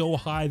probably so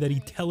high that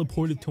he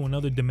teleported to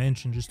another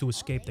dimension just to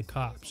escape the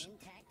cops.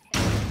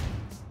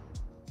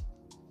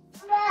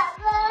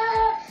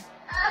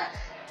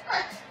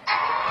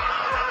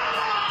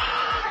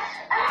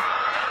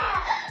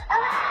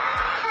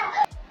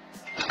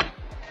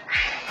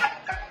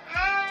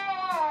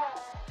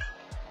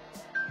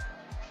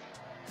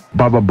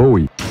 Baba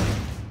Bowie.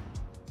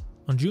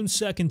 On June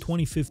 2nd,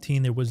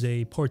 2015, there was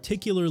a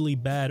particularly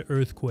bad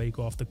earthquake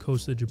off the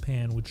coast of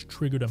Japan, which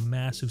triggered a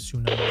massive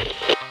tsunami.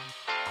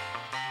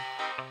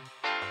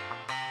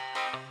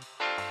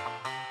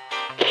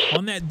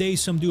 On that day,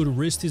 some dude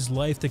risked his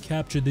life to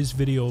capture this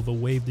video of a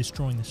wave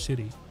destroying the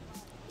city.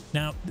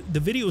 Now,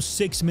 the video is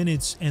 6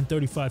 minutes and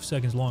 35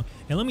 seconds long,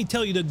 and let me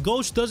tell you, the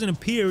ghost doesn't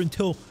appear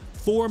until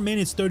 4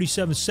 minutes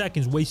 37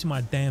 seconds, wasting my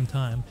damn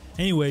time.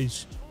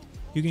 Anyways,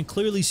 you can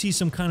clearly see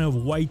some kind of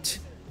white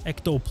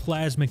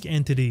ectoplasmic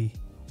entity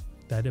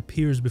that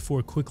appears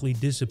before quickly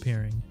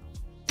disappearing.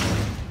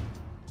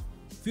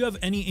 If you have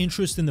any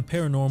interest in the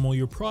paranormal,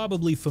 you're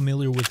probably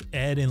familiar with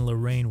Ed and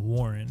Lorraine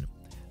Warren.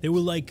 They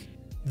were like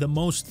the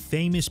most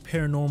famous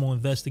paranormal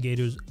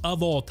investigators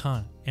of all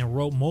time and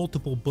wrote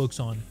multiple books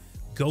on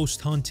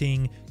ghost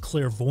hunting,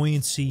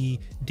 clairvoyancy,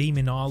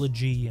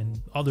 demonology,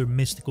 and other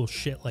mystical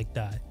shit like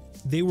that.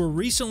 They were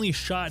recently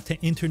shot to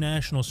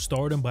international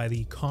stardom by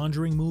the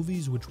Conjuring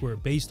movies, which were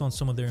based on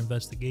some of their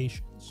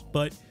investigations.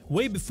 But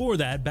way before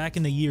that, back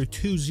in the year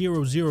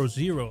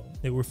 2000,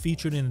 they were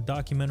featured in a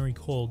documentary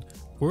called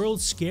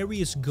World's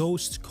Scariest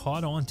Ghosts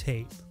Caught on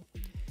Tape.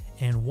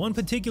 And one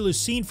particular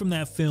scene from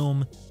that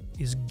film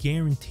is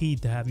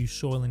guaranteed to have you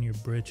soiling your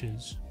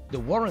britches. The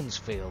Warrens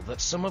feel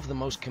that some of the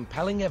most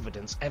compelling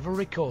evidence ever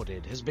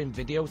recorded has been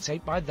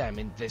videotaped by them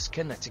in this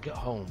Connecticut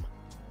home.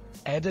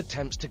 Ed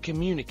attempts to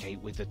communicate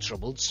with the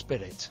troubled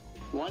spirit.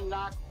 1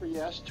 knock for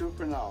yes, 2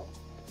 for no.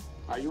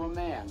 Are you a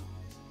man?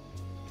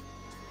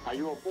 Are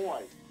you a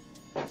boy?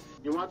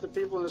 You want the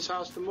people in this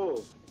house to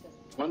move.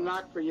 1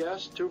 knock for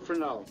yes, 2 for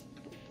no.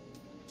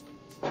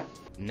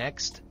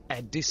 Next,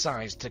 Ed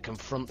decides to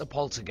confront the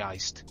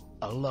poltergeist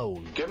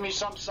alone. Give me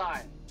some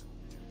sign.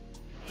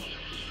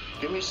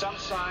 Give me some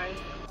sign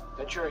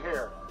that you're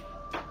here.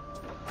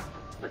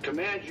 I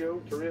command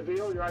you to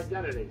reveal your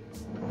identity.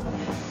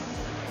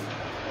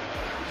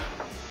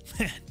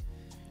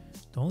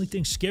 The only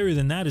thing scarier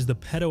than that is the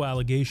pedo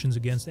allegations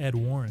against Ed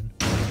Warren.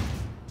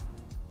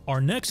 Our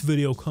next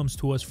video comes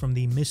to us from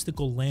the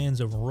mystical lands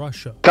of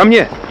Russia. Ко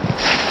мне!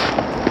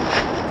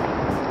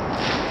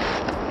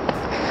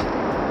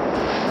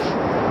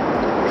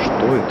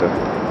 Что это?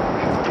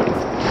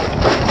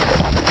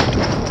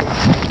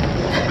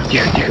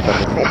 Тихо, тихо,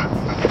 Тарзан.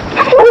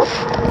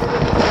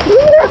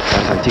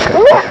 Тарзан, тихо,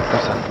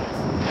 Тарзан.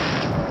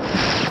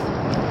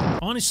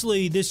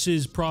 Honestly, this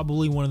is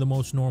probably one of the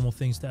most normal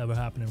things to ever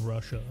happen in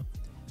Russia.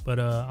 But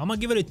I'm gonna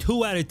give it a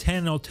 2 out of 10,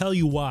 and I'll tell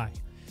you why.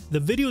 The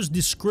video's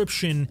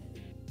description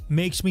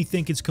makes me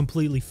think it's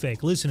completely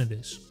fake. Listen to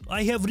this.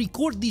 I have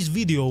recorded this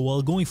video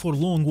while going for a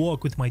long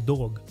walk with my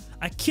dog.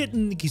 I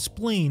can't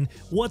explain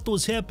what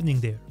was happening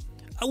there.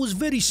 I was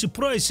very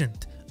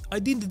surprised. I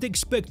didn't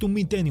expect to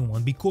meet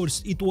anyone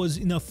because it was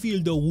in a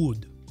field of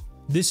wood.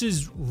 This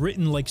is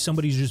written like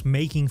somebody's just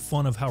making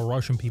fun of how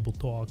Russian people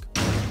talk.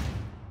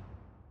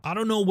 I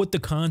don't know what the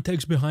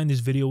context behind this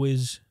video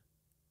is.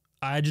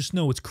 I just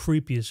know it's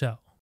creepy as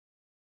hell.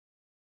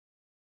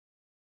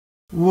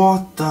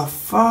 What the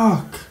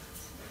fuck?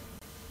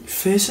 Your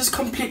face has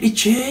completely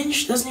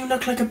changed. Doesn't even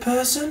look like a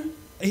person.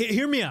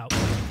 Hear me out.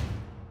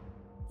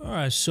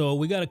 Alright, so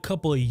we got a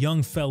couple of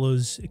young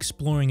fellas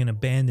exploring an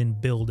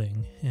abandoned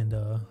building. And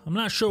I'm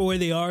not sure where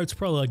they are. It's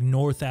probably like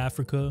North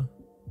Africa,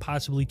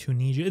 possibly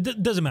Tunisia.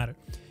 It doesn't matter.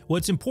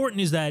 What's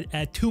important is that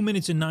at 2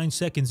 minutes and 9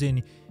 seconds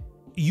in,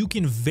 you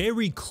can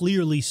very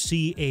clearly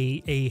see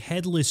a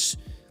headless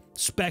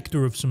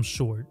specter of some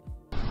sort.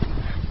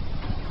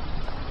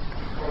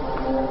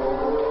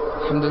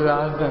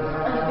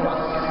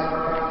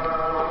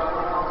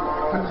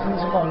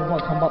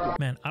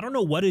 Man, I don't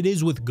know what it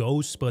is with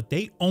ghosts, but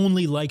they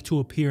only like to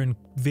appear in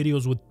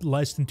videos with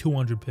less than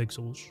 200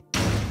 pixels.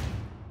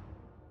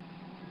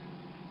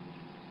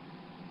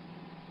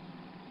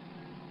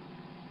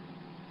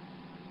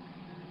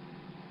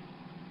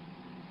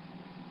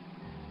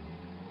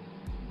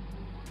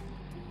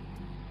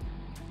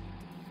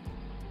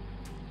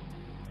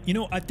 You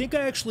know, I think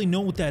I actually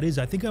know what that is.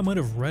 I think I might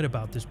have read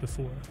about this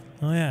before.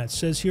 Oh yeah, it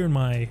says here in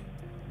my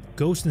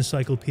Ghost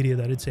Encyclopedia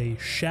that it's a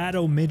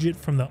shadow midget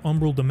from the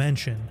umbral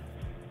dimension.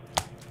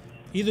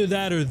 Either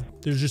that or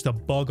there's just a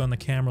bug on the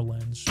camera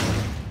lens.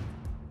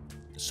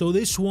 So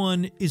this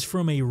one is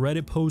from a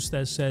Reddit post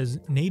that says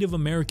Native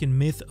American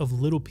myth of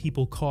little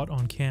people caught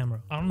on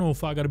camera. I don't know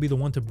if I gotta be the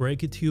one to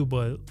break it to you,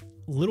 but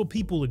little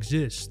people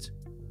exist.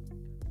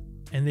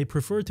 And they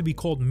prefer to be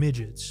called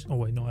midgets. Oh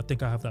wait, no, I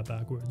think I have that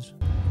backwards.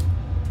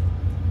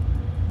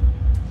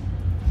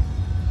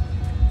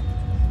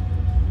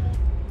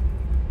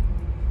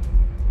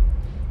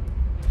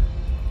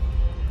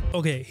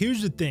 Okay,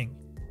 here's the thing.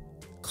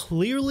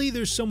 Clearly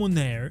there's someone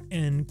there,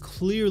 and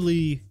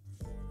clearly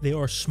they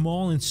are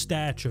small in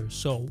stature,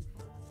 so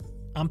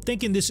I'm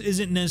thinking this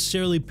isn't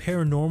necessarily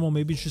paranormal.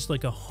 Maybe it's just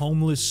like a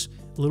homeless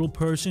little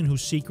person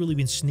who's secretly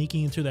been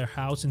sneaking into their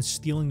house and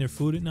stealing their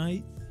food at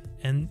night,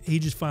 and he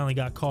just finally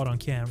got caught on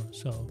camera,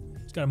 so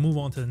he's got to move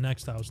on to the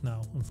next house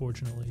now,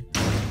 unfortunately.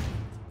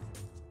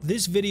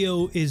 This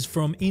video is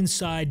from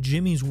inside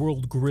Jimmy's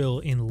World Grill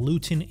in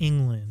Luton,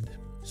 England.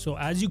 So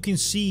as you can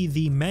see,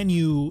 the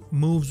menu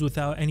moves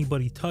without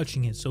anybody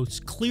touching it. So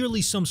it's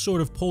clearly some sort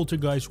of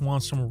poltergeist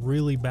wants some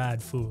really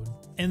bad food.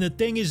 And the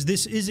thing is,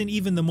 this isn't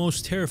even the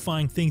most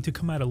terrifying thing to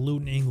come out of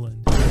Luton,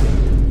 England.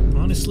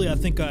 Honestly, I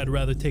think I'd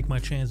rather take my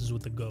chances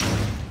with the ghost.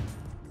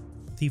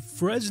 The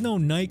Fresno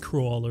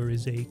Nightcrawler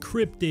is a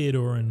cryptid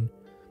or an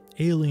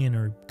alien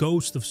or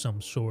ghost of some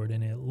sort,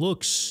 and it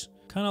looks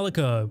kind of like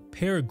a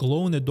pair of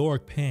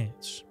glow-in-the-dark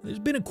pants. There's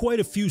been quite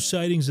a few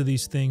sightings of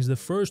these things. The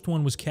first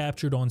one was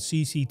captured on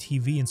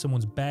CCTV in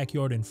someone's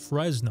backyard in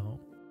Fresno.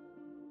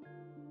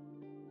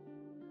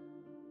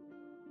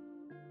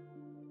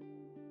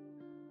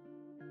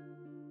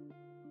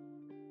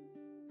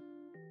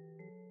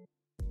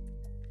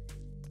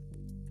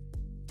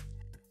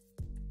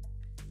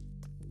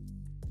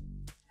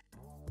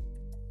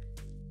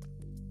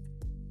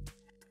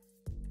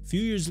 A few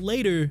years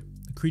later,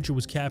 the creature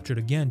was captured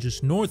again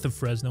just north of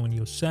Fresno in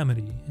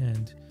Yosemite,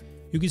 and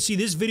you can see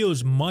this video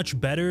is much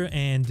better,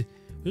 and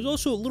there's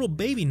also a little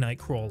baby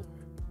nightcrawler.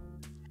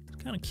 It's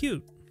kind of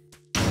cute.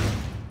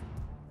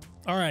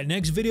 Alright,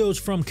 next video is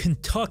from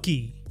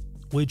Kentucky,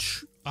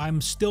 which I'm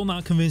still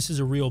not convinced is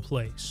a real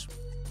place.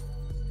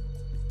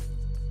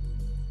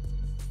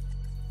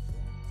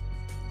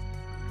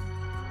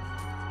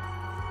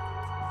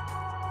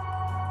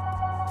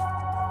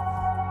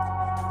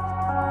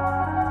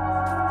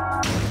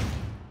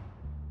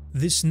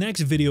 This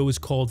next video is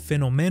called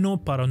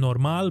Fenomeno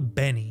Paranormal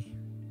Benny.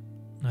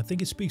 I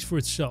think it speaks for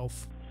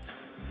itself.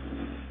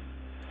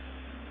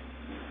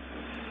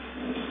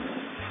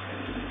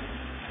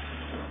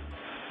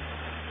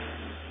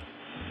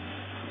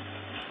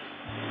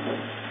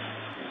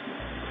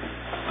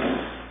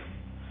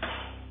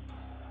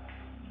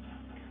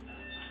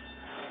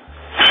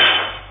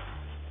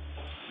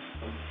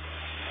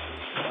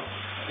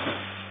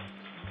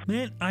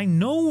 Man, I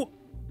know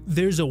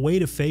there's a way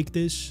to fake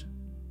this.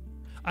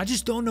 I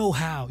just don't know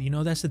how, you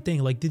know, that's the thing.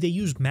 Like, did they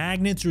use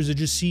magnets or is it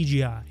just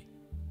CGI?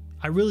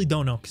 I really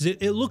don't know, because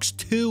it looks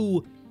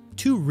too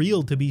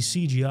real to be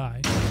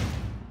CGI.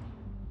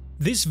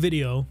 This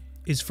video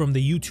is from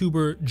the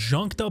YouTuber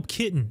Junked Up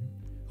Kitten,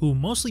 who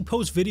mostly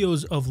posts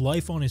videos of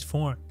life on his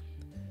farm.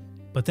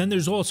 But then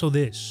there's also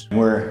this.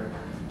 We're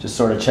just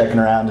sort of checking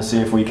around to see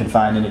if we can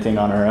find anything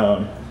on our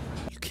own.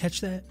 You catch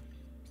that?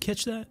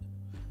 Catch that?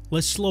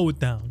 Let's slow it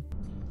down.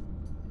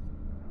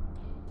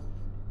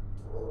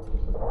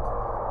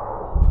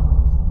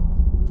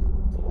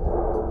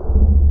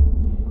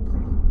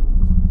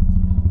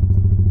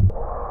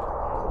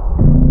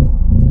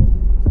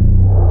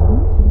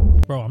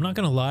 Bro, I'm not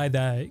gonna lie,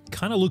 that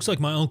kind of looks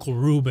like my Uncle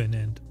Ruben,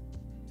 and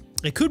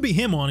it could be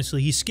him,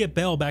 honestly. He skipped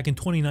bail back in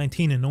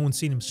 2019 and no one's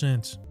seen him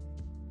since.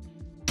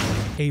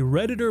 A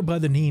Redditor by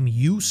the name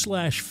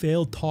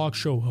U/failed talk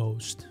show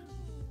host.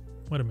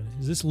 Wait a minute,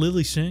 is this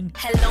Lily Singh?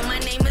 Hello, my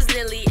name is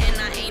Lily and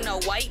I ain't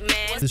a white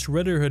man. This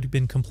Redditor had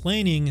been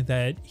complaining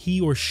that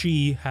he or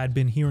she had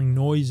been hearing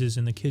noises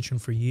in the kitchen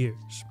for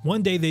years.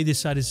 One day they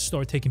decided to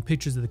start taking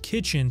pictures of the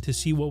kitchen to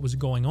see what was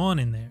going on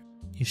in there.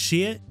 You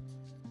see it?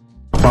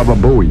 Baba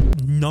Booey.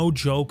 No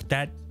joke,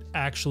 that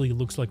actually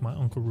looks like my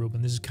Uncle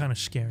Ruben. This is kind of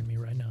scaring me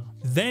right now.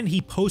 Then he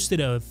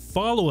posted a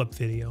follow-up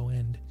video,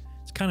 and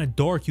it's kind of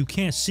dark, you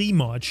can't see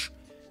much,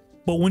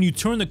 but when you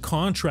turn the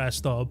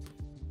contrast up,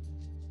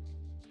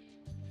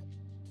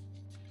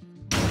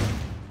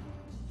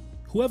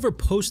 whoever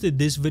posted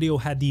this video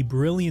had the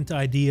brilliant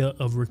idea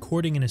of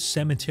recording in a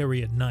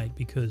cemetery at night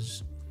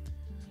because,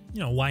 you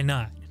know, why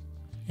not?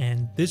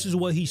 And this is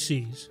what he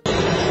sees.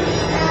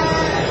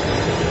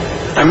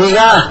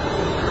 Amiga.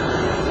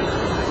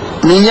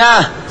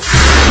 Niña.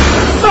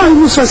 Ay,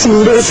 no seas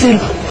imbécil.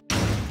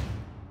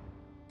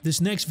 This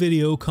next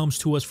video comes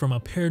to us from a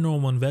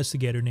paranormal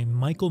investigator named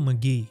Michael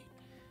McGee.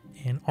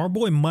 And our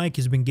boy Mike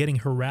has been getting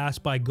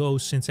harassed by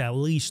ghosts since at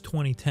least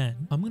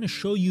 2010. I'm going to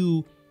show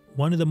you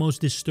one of the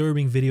most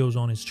disturbing videos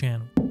on his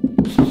channel.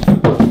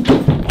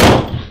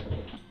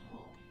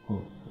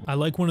 I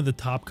like one of the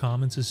top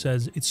comments. It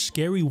says, "It's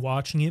scary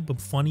watching it,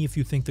 but funny if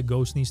you think the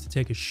ghost needs to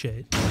take a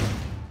shit."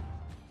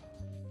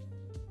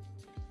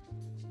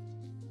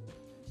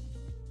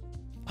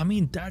 I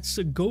mean, that's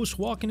a ghost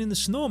walking in the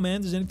snow,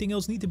 man. Does anything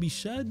else need to be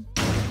said?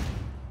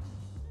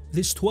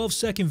 This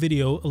 12-second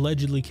video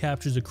allegedly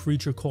captures a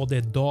creature called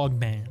a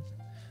dogman.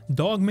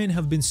 Dogmen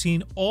have been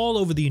seen all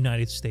over the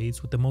United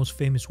States, with the most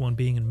famous one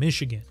being in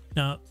Michigan.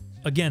 Now,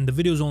 again, the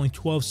video is only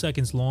 12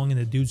 seconds long,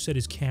 and the dude said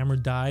his camera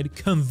died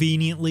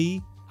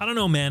conveniently. I don't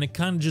know, man. It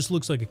kind of just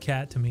looks like a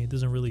cat to me. It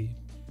doesn't really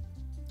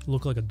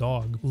look like a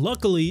dog.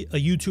 Luckily, a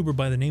YouTuber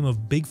by the name of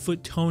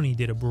Bigfoot Tony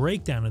did a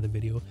breakdown of the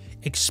video,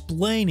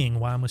 explaining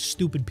why I'm a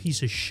stupid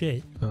piece of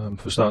shit.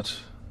 For start,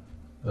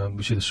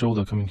 we see the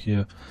shoulder coming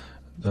here,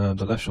 the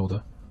left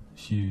shoulder,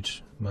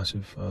 huge,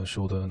 massive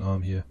shoulder and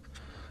arm here,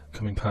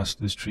 coming past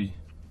this tree.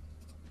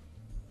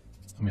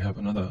 And we have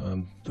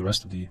another, the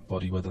rest of the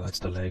body, whether that's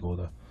the leg or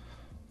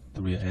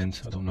the rear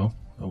end, I don't know,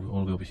 all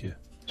the way over here.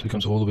 So he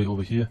comes all the way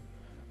over here,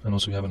 and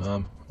also we have an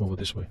arm over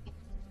this way.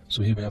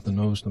 So here we have the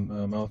nose, the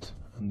mouth,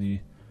 and the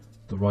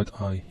right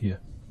eye here,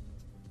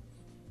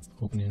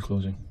 opening and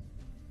closing.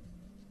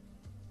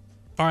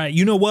 All right,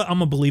 you know what?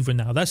 I'm a believer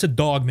now. That's a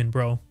dogman,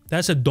 bro.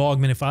 That's a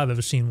dogman if I've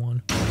ever seen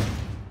one.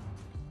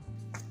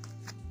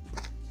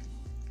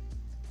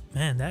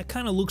 Man, that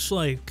kind of looks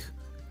like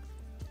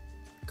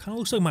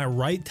my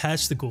right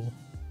testicle.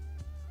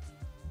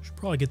 Should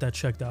probably get that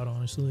checked out,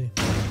 honestly.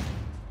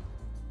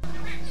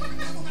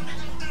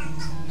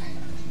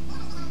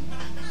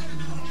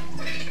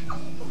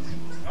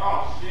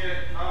 Oh shit!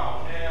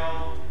 Oh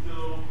hell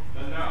to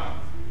the no!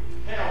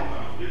 Hell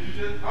no! Did you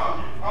just?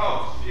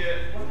 Oh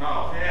shit!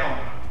 Oh hell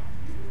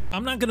no!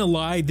 I'm not gonna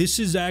lie, this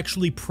is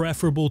actually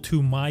preferable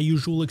to my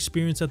usual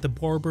experience at the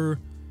barber.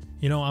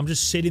 You know, I'm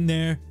just sitting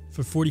there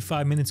for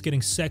 45 minutes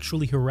getting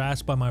sexually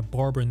harassed by my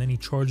barber, and then he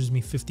charges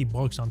me 50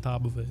 bucks on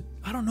top of it.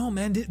 I don't know,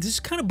 man. This is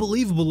kind of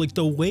believable. Like,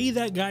 the way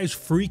that guy's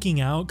freaking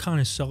out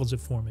kind of sells it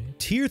for me.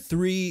 Tier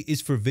 3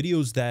 is for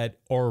videos that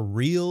are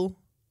real,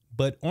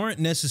 but aren't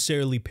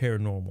necessarily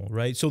paranormal,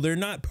 right? So they're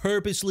not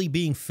purposely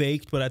being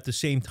faked, but at the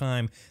same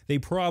time, they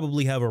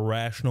probably have a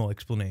rational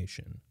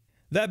explanation.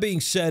 That being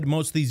said,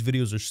 most of these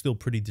videos are still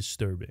pretty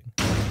disturbing.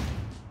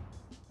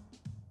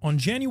 On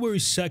January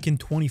 2nd,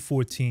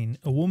 2014,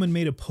 a woman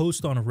made a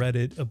post on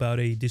Reddit about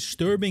a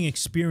disturbing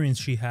experience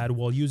she had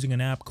while using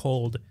an app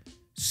called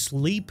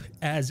Sleep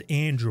as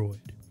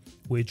Android,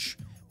 which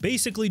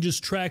basically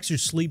just tracks your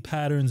sleep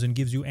patterns and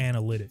gives you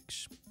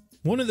analytics.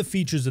 One of the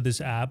features of this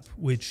app,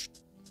 which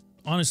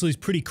honestly is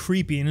pretty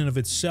creepy in and of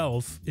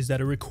itself, is that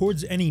it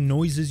records any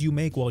noises you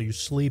make while you're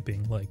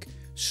sleeping, like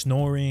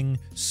snoring,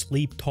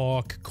 sleep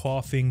talk,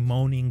 coughing,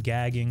 moaning,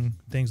 gagging,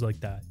 things like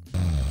that.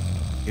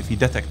 If you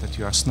detect that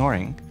you are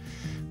snoring,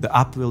 the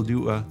app will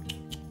do a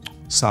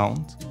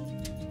sound.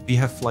 We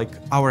have like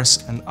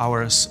hours and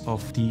hours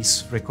of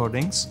these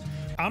recordings.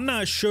 I'm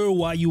not sure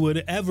why you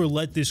would ever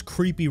let this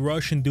creepy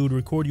Russian dude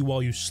record you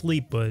while you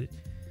sleep, but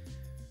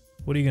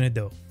what are you gonna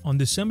do? On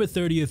December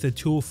 30th at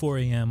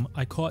 2:04 a.m.,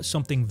 I caught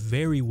something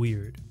very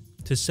weird.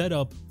 To set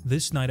up,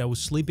 this night I was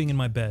sleeping in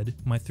my bed.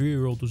 My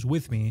 3-year-old was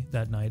with me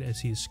that night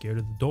as he is scared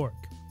of the dark.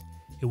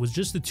 It was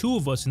just the two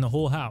of us in the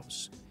whole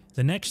house.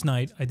 The next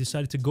night, I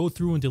decided to go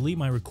through and delete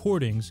my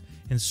recordings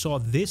and saw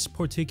this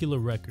particular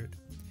record.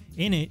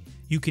 In it,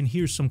 you can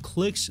hear some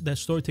clicks that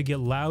start to get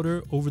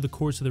louder over the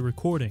course of the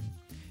recording.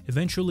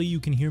 Eventually,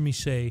 you can hear me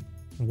say,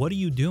 "What are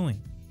you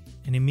doing?"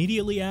 And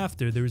immediately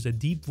after, there is a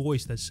deep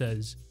voice that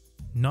says,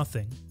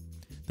 "Nothing."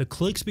 The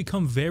clicks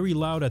become very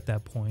loud at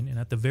that point, and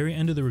at the very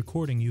end of the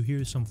recording, you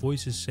hear some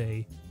voices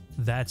say,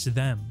 "That's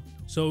them."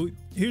 So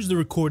here's the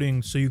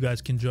recording so you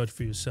guys can judge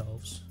for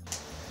yourselves.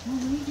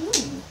 What are you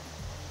doing?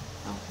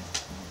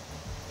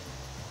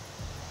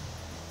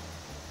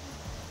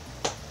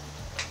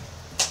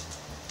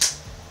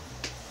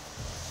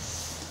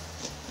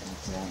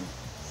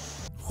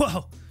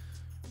 Whoa,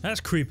 that's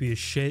creepy as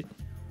shit.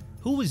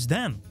 Who is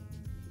them?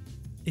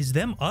 Is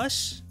them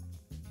us?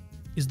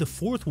 Is the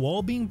fourth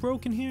wall being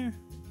broken here?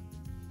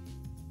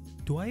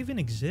 Do I even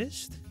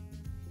exist?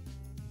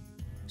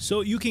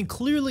 So you can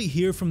clearly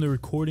hear from the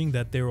recording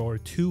that there are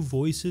two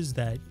voices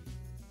that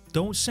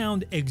don't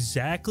sound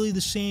exactly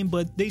the same,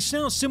 but they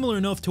sound similar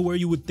enough to where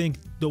you would think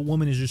the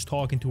woman is just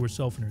talking to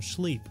herself in her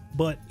sleep.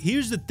 But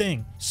here's the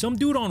thing. Some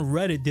dude on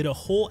Reddit did a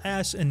whole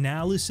ass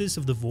analysis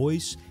of the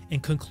voice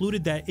and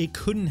concluded that it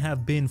couldn't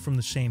have been from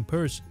the same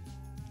person.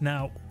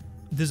 Now,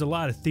 there's a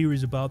lot of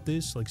theories about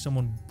this, like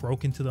someone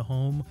broke into the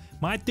home.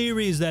 My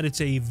theory is that it's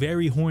a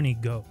very horny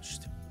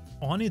ghost.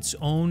 On its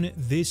own,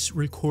 this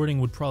recording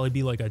would probably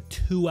be like a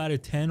 2 out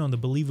of 10 on the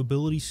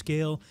believability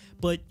scale,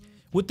 but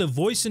with the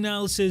voice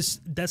analysis,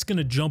 that's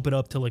gonna jump it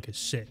up to like a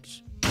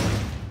 6.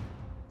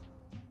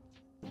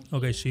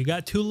 Okay, so you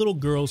got two little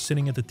girls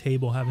sitting at the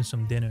table having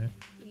some dinner.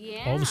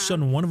 Yeah. All of a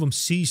sudden, one of them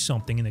sees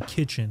something in the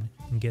kitchen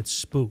and gets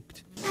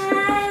spooked.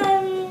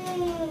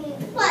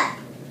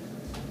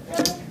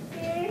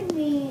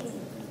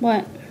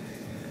 What? What?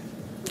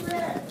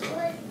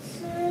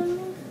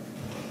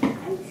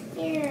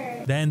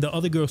 Then then the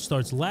other girl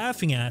starts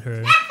laughing at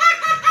her,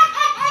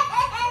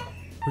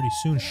 pretty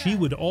soon she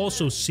would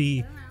also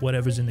see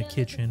whatever's in the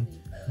kitchen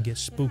and get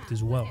spooked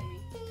as well.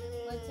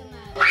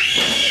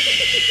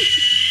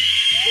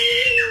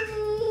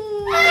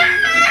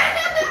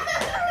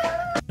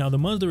 Now, the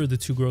mother of the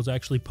two girls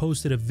actually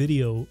posted a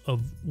video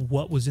of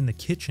what was in the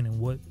kitchen and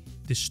what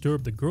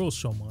disturbed the girls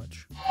so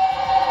much.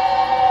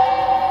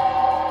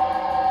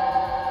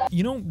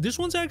 You know, this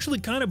one's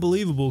actually kind of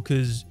believable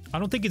because I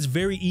don't think it's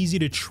very easy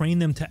to train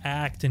them to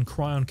act and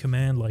cry on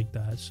command like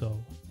that,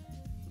 so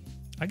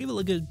I give it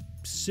like a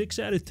 6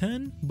 out of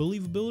 10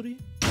 believability.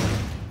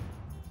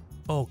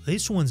 Oh,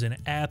 this one's an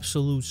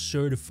absolute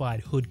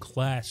certified hood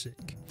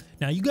classic.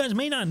 Now, you guys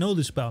may not know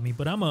this about me,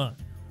 but I'm a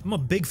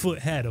Bigfoot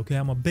head, okay?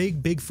 I'm a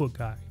big Bigfoot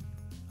guy.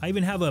 I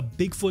even have a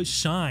Bigfoot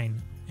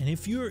sign. And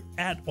if you're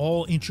at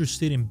all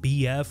interested in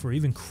BF or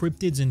even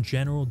cryptids in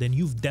general, then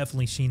you've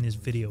definitely seen this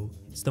video.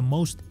 It's the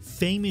most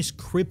famous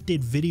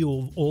cryptid video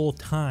of all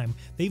time.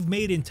 They've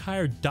made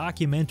entire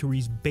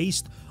documentaries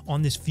based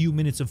on this few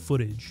minutes of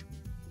footage.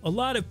 A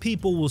lot of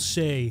people will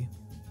say,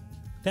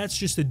 that's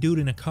just a dude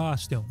in a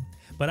costume.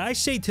 But I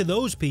say to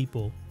those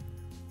people,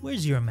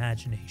 where's your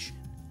imagination?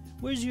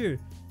 Where's your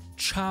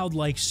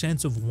childlike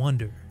sense of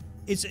wonder?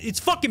 It's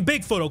fucking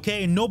Bigfoot,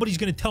 okay? And nobody's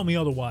gonna tell me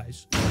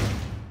otherwise.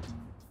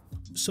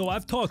 So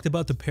I've talked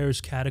about the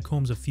Paris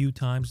catacombs a few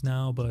times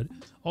now, but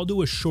I'll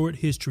do a short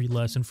history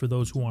lesson for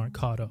those who aren't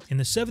caught up. In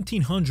the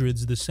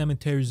 1700s, the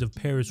cemeteries of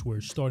Paris were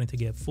starting to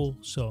get full,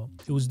 so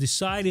it was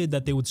decided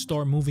that they would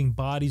start moving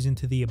bodies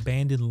into the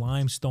abandoned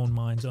limestone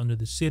mines under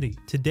the city.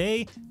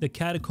 Today, the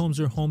catacombs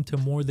are home to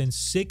more than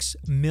 6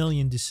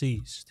 million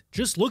deceased.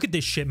 Just look at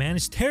this shit, man.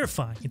 It's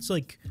terrifying. It's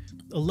like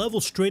a level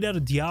straight out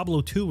of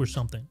Diablo 2 or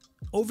something.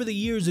 Over the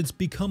years, it's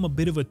become a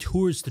bit of a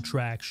tourist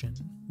attraction,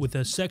 with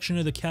a section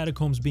of the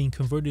catacombs being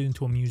converted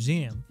into a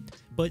museum.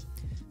 But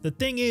the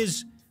thing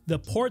is, the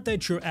part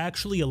that you're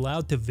actually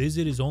allowed to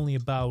visit is only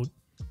about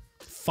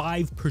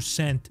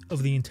 5%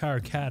 of the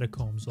entire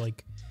catacombs.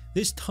 Like,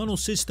 this tunnel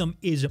system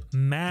is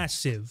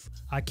massive.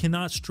 I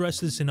cannot stress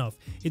this enough.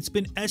 It's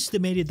been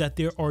estimated that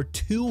there are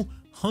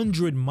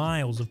 200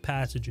 miles of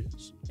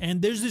passages.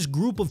 And there's this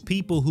group of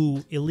people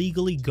who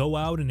illegally go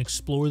out and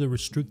explore the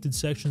restricted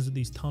sections of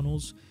these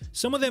tunnels.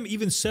 Some of them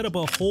even set up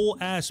a whole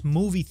ass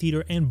movie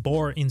theater and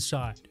bar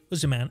inside.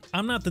 Listen, man,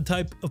 I'm not the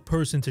type of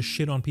person to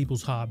shit on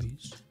people's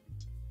hobbies.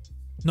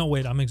 No,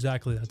 wait, I'm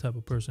exactly that type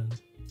of person.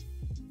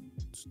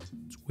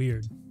 It's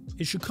weird.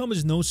 It should come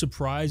as no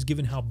surprise,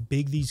 given how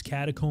big these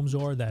catacombs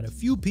are, that a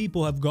few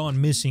people have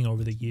gone missing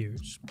over the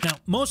years. Now,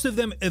 most of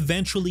them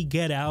eventually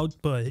get out,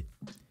 but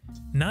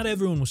not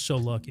everyone was so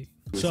lucky.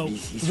 So,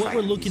 what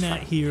we're looking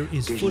at here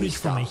is footage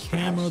from a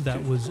camera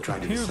that was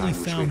apparently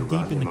found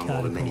deep in the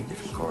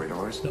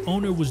catacombs. The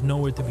owner was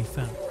nowhere to be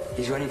found.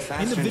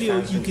 In the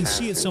video, you can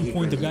see at some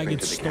point the guy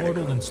gets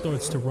startled and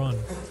starts to run.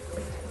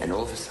 And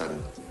all of a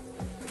sudden,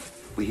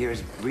 we hear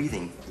his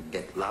breathing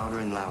get louder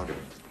and louder,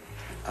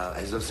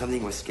 as though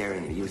something was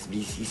scaring him.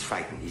 He's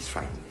frightened, he's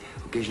frightened.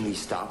 Occasionally he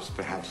stops,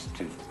 perhaps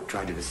to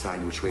try to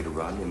decide which way to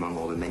run among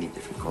all the many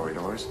different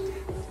corridors.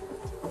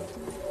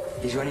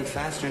 He's running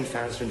faster and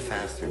faster and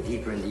faster,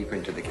 deeper and deeper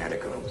into the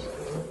catacombs.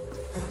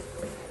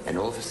 And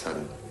all of a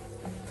sudden...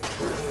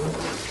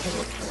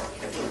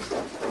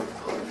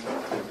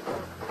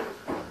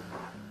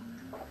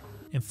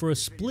 And for a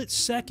split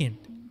second,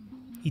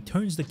 he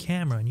turns the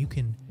camera and you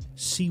can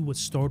see what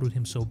startled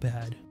him so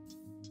bad.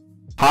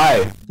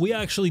 Hi. We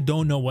actually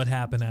don't know what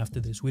happened after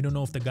this. We don't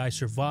know if the guy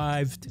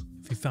survived,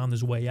 if he found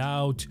his way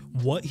out,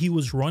 what he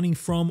was running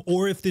from,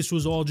 or if this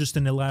was all just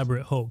an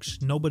elaborate hoax.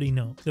 Nobody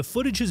knows. The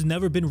footage has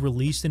never been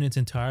released in its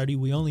entirety.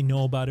 We only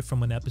know about it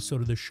from an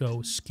episode of the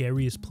show,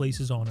 Scariest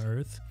Places on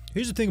Earth.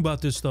 Here's the thing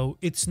about this, though.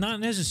 It's not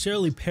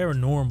necessarily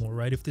paranormal,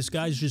 right? If this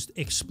guy's just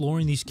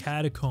exploring these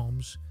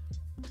catacombs,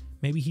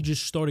 maybe he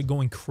just started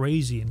going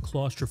crazy and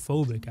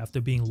claustrophobic after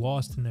being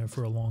lost in there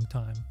for a long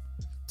time.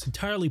 It's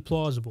entirely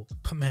plausible.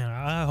 But man,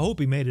 I hope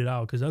he made it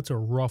out, because that's a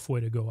rough way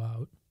to go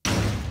out.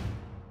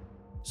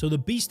 So the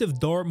Beast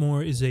of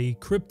Dartmoor is a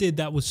cryptid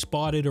that was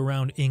spotted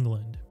around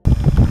England.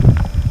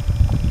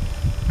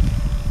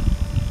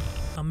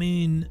 I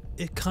mean,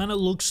 it kind of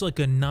looks like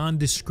a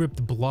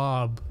nondescript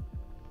blob.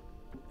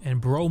 And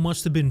bro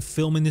must have been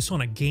filming this on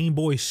a Game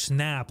Boy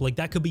Snap. Like,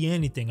 that could be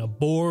anything. A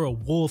boar, a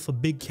wolf, a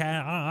big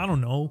cat, I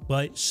don't know.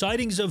 But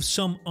sightings of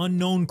some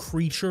unknown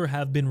creature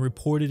have been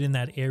reported in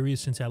that area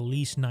since at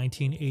least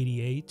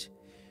 1988.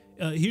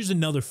 Here's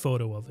another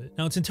photo of it.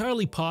 Now, it's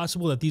entirely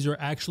possible that these are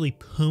actually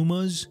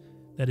pumas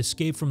that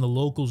escaped from the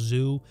local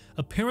zoo.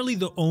 Apparently,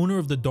 the owner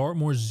of the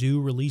Dartmoor Zoo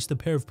released a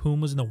pair of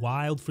pumas in the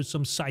wild for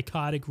some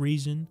psychotic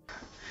reason.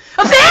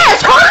 Up there! I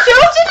told you!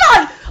 What's it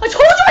on? I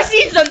told you I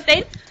seen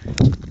something!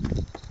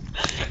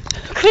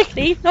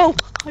 Quickly! No!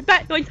 I'm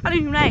back! No, I'm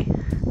telling you now!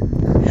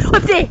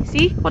 Up there!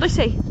 See? What'd I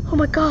say? Oh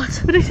my god!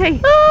 What'd I say?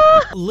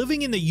 Ah!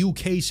 Living in the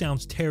UK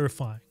sounds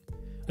terrifying.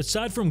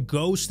 Aside from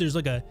ghosts, there's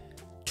like a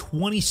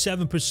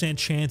 27%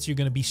 chance you're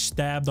gonna be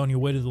stabbed on your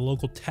way to the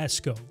local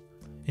Tesco.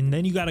 And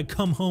then you gotta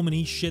come home and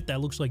eat shit that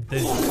looks like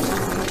this.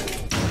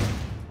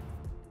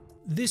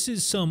 This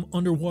is some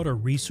underwater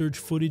research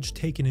footage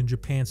taken in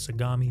Japan's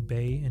Sagami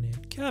Bay, and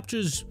it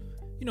captures,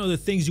 you know, the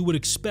things you would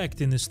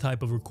expect in this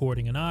type of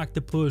recording. An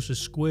octopus, a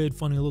squid,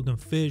 funny looking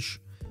fish.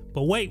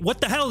 But wait,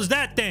 what the hell is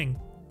that thing?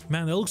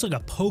 Man, that looks like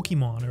a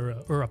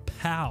Pokemon or a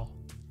PAL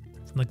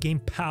from the game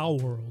Pal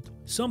World.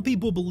 Some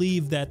people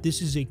believe that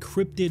this is a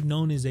cryptid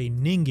known as a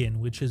ningen,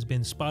 which has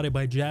been spotted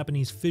by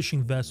Japanese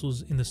fishing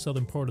vessels in the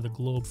southern part of the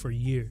globe for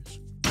years.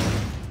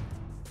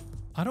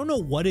 I don't know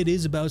what it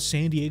is about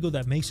San Diego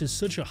that makes it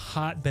such a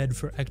hotbed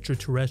for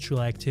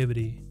extraterrestrial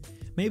activity.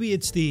 Maybe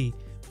it's the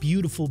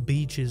beautiful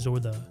beaches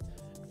or the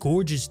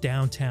gorgeous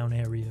downtown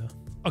area.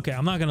 Okay,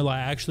 I'm not gonna lie,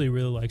 I actually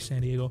really like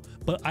San Diego,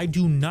 but I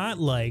do not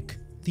like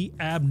the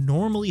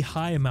abnormally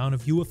high amount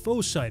of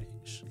UFO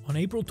sightings. On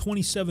April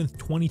 27th,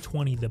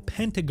 2020, the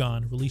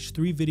Pentagon released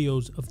 3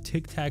 videos of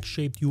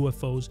tic-tac-shaped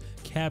UFOs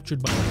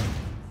captured by...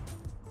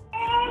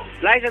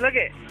 Elijah, look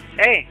it.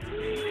 Hey.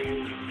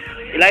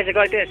 Elijah, go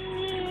like this.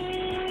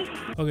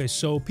 Okay,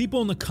 so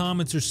people in the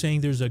comments are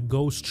saying there's a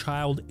ghost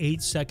child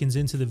 8 seconds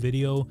into the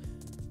video,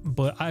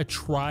 but I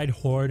tried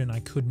hard and I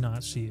could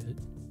not see it.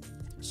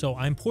 So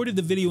I imported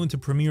the video into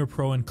Premiere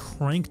Pro and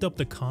cranked up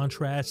the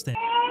contrast and...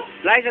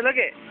 Elijah, look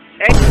it.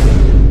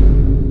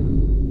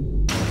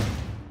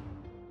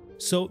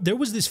 So there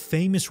was this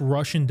famous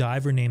Russian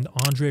diver named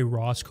Andrei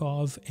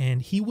Roskhov,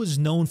 and he was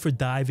known for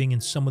diving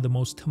in some of the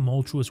most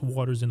tumultuous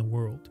waters in the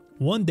world.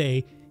 One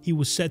day, he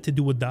was set to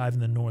do a dive in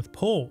the North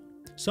Pole,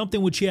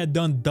 something which he had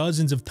done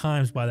dozens of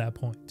times by that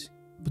point.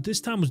 But this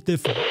time was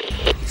different.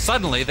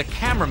 Suddenly, the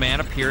cameraman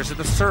appears at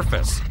the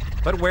surface.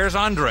 But where's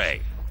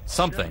Andrei?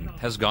 Something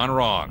has gone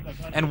wrong.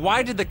 And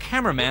why did the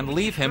cameraman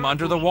leave him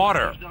under the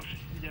water?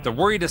 The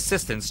worried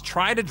assistants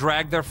try to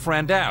drag their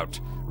friend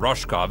out.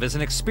 Roskhov is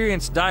an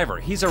experienced diver.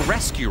 He's a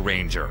rescue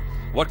ranger.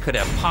 What could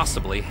have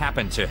possibly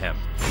happened to him?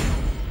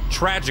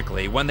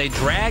 Tragically, when they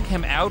drag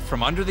him out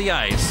from under the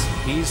ice,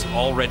 he's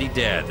already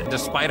dead.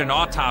 Despite an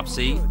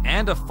autopsy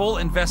and a full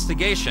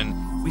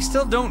investigation, we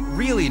still don't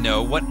really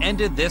know what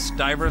ended this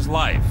diver's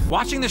life.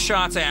 Watching the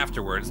shots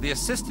afterwards, the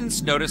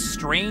assistants notice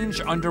strange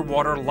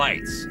underwater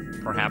lights,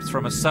 perhaps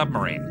from a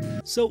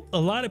submarine. So a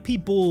lot of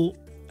people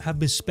have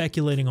been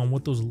speculating on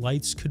what those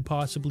lights could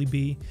possibly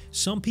be.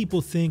 Some people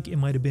think it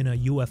might have been a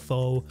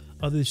UFO,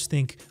 others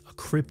think a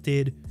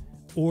cryptid,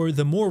 or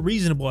the more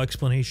reasonable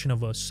explanation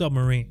of a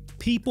submarine.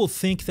 People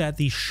think that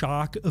the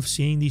shock of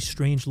seeing these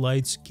strange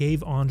lights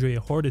gave Andrei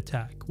a heart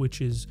attack, which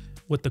is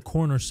what the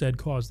coroner said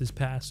caused his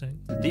passing.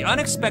 The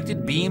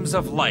unexpected beams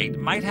of light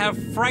might have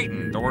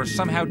frightened or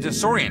somehow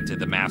disoriented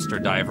the master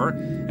diver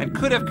and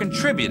could have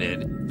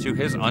contributed to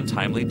his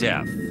untimely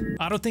death.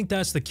 I don't think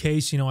that's the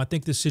case. You know, I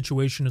think the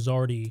situation is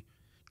already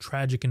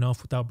tragic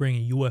enough without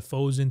bringing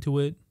UFOs into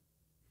it,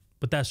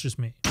 but that's just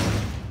me.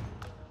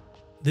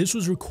 This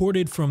was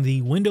recorded from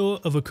the window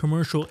of a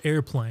commercial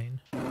airplane.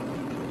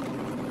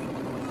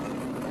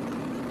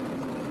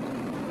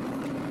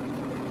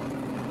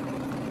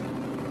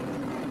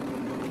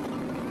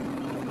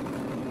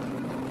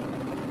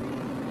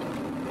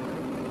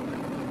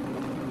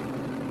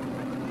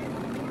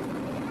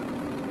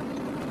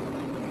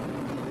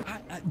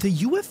 The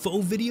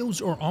UFO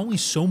videos are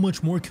always so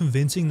much more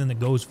convincing than the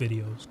ghost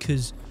videos,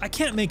 because I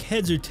can't make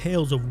heads or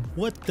tails of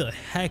what the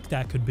heck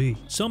that could be.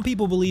 Some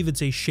people believe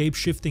it's a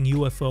shape-shifting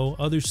UFO,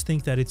 others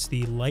think that it's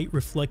the light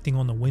reflecting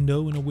on the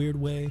window in a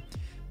weird way.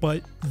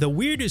 But the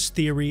weirdest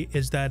theory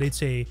is that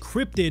it's a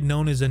cryptid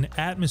known as an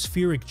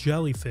atmospheric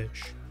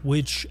jellyfish,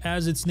 which,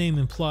 as its name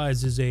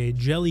implies, is a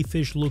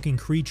jellyfish-looking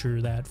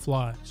creature that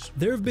flies.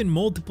 There have been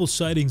multiple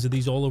sightings of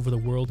these all over the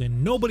world,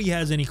 and nobody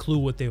has any clue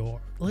what they are.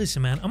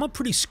 Listen, man, I'm a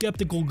pretty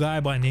skeptical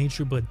guy by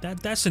nature, but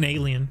that's an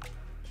alien.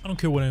 I don't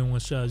care what anyone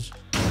says.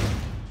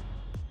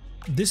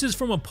 This is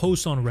from a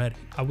post on Reddit.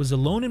 I was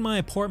alone in my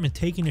apartment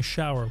taking a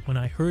shower when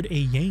I heard a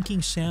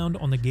yanking sound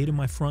on the gate of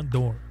my front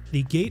door.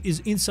 The gate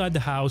is inside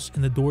the house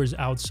and the door is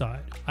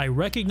outside. I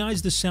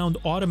recognized the sound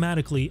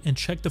automatically and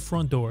checked the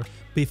front door.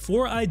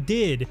 Before I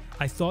did,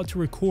 I thought to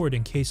record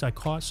in case I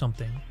caught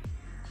something.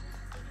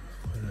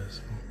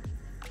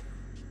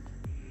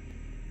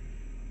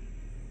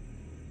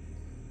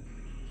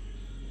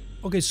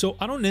 Okay, so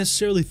I don't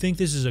necessarily think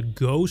this is a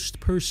ghost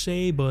per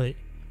se, but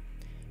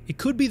it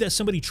could be that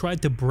somebody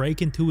tried to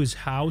break into his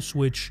house,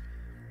 which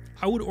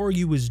I would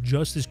argue is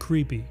just as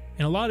creepy.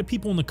 And a lot of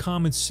people in the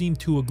comments seem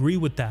to agree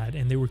with that,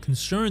 and they were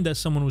concerned that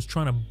someone was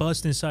trying to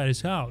bust inside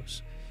his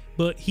house.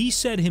 But he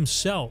said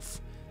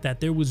himself that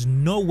there was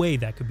no way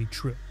that could be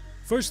true.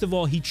 First of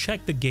all, he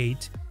checked the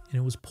gate, and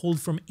it was pulled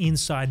from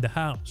inside the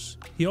house.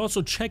 He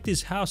also checked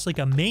his house like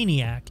a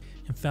maniac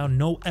and found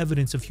no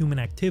evidence of human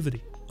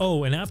activity.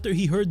 Oh, and after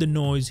he heard the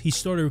noise, he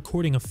started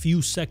recording a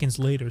few seconds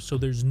later, so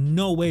there's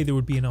no way there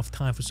would be enough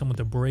time for someone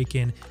to break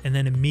in and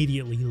then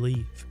immediately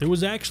leave. There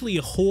was actually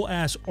a whole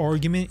ass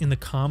argument in the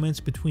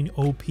comments between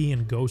OP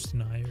and ghost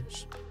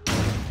deniers.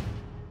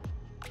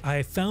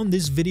 I found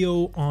this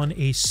video on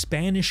a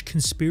Spanish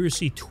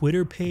conspiracy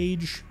Twitter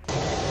page.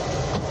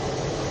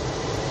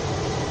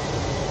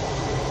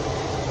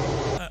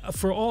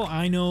 For all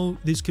I know,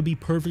 this could be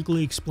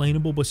perfectly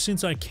explainable, but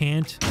since I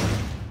can't,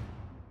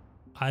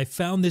 I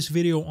found this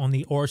video on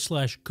the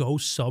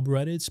r/ghost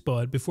subreddits,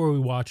 but before we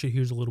watch it,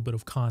 here's a little bit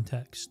of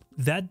context.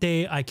 That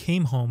day, I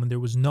came home and there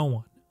was no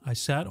one. I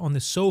sat on the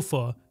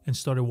sofa and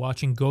started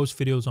watching ghost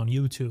videos on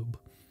YouTube.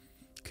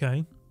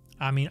 Okay?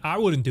 I mean, I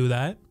wouldn't do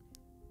that.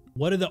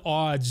 What are the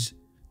odds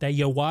that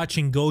you're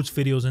watching ghost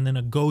videos and then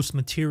a ghost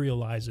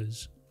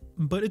materializes?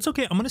 But it's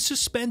okay, I'm gonna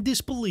suspend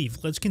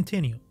disbelief. Let's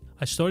continue.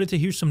 I started to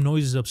hear some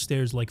noises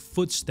upstairs like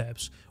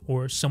footsteps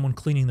or someone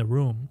cleaning the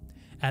room.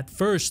 At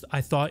first,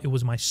 I thought it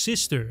was my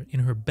sister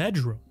in her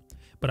bedroom,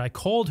 but I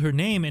called her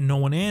name and no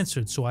one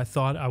answered, so I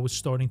thought I was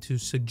starting to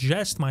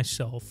suggest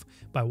myself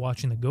by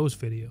watching the ghost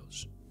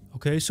videos.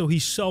 Okay, so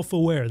he's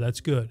self-aware,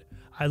 that's good.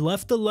 I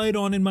left the light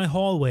on in my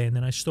hallway and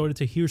then I started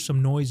to hear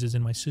some noises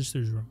in my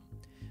sister's room.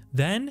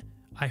 Then,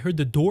 I heard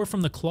the door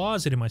from the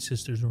closet in my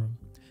sister's room.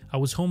 I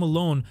was home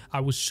alone,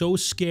 I was so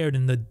scared,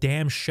 and the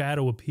damn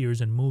shadow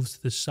appears and moves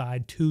to the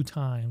side 2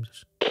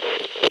 times.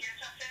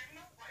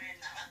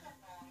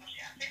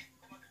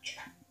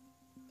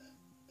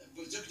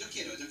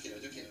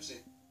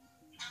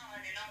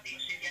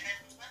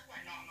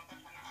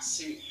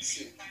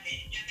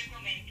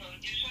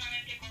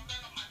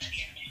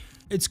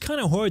 It's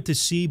kind of hard to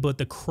see, but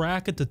the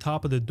crack at the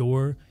top of the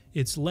door,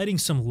 it's letting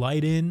some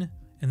light in,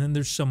 and then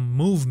there's some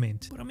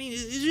movement. But I mean,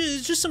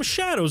 it's just some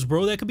shadows,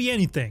 bro. That could be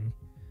anything.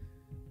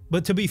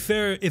 But to be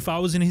fair, if I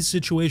was in his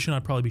situation,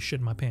 I'd probably be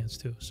shitting my pants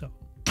too,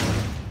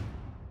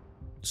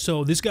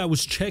 So this guy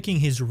was checking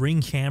his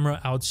Ring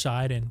camera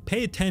outside, and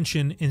pay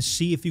attention and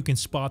see if you can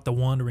spot the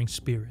wandering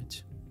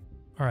spirit.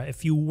 Alright,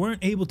 if you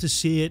weren't able to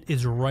see it,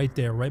 it's right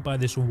there, right by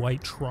this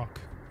white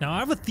truck. Now I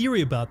have a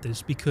theory about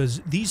this because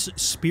these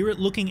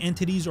spirit-looking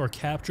entities are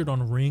captured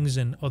on rings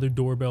and other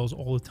doorbells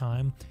all the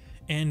time,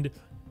 and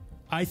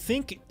I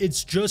think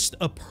it's just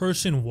a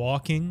person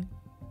walking,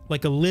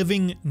 like a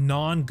living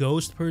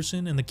non-ghost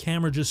person, and the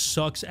camera just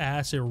sucks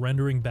ass at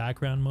rendering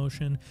background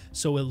motion,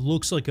 so it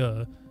looks like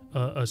a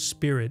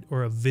spirit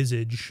or a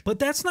visage. But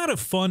that's not a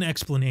fun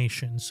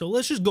explanation, so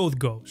let's just go with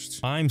ghosts.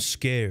 I'm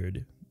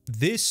scared.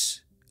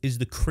 This is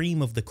the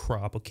cream of the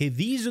crop, okay?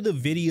 These are the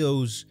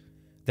videos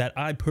that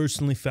I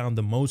personally found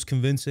the most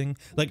convincing.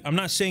 Like, I'm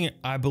not saying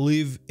I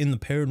believe in the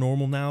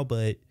paranormal now,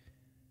 but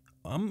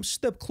I'm a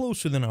step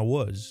closer than I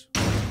was.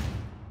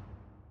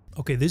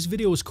 Okay, this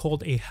video is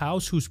called A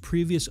House Whose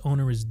Previous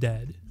Owner is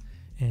Dead.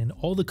 And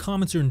all the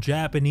comments are in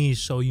Japanese,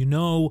 so you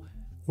know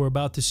we're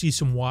about to see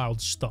some wild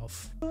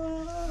stuff.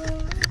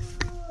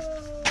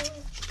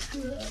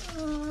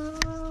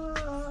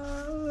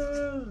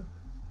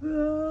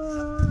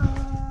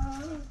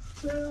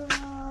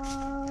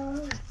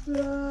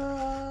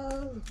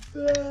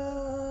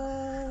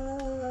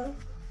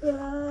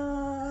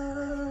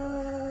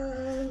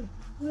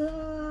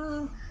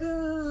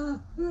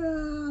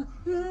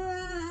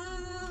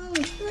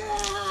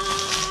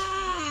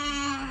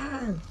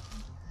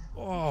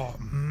 Oh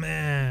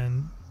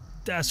man,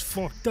 that's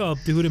fucked up,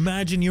 dude.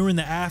 Imagine you're in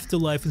the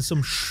afterlife and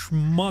some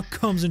schmuck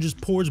comes and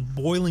just pours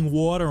boiling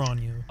water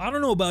on you. I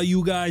don't know about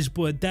you guys,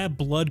 but that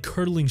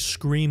blood-curdling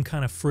scream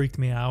kind of freaked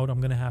me out.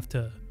 I'm gonna have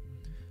to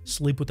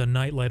sleep with a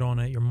nightlight on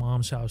at your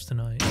mom's house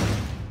tonight.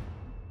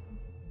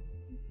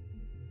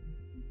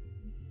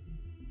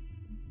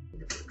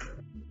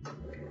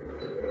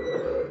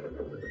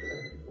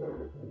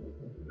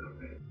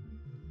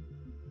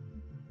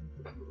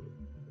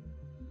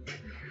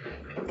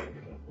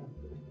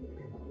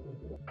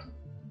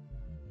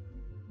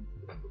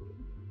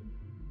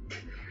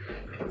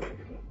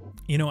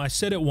 You know, I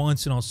said it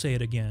once and I'll say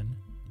it again.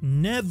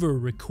 Never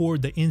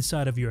record the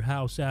inside of your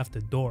house after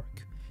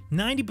dark.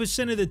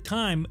 90% of the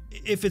time,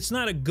 if it's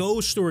not a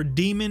ghost or a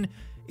demon,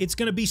 it's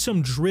gonna be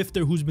some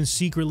drifter who's been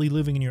secretly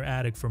living in your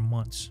attic for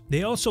months.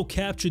 They also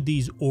captured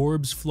these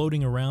orbs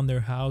floating around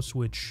their house,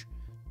 which...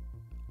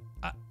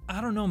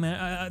 I don't know,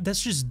 man.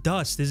 That's just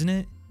dust, isn't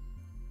it?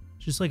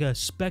 Just like a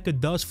speck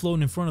of dust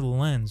floating in front of the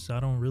lens.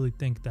 I don't really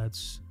think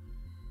that's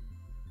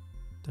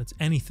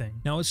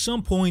anything. Now, at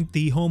some point,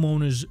 the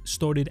homeowners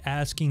started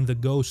asking the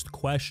ghost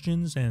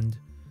questions, and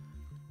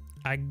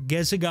I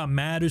guess it got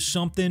mad or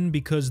something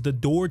because the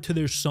door to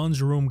their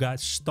son's room got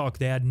stuck.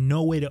 They had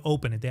no way to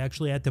open it. They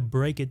actually had to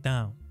break it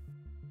down.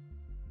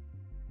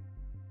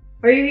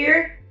 Are you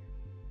here?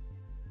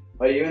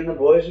 Are you in the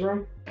boys'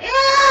 room?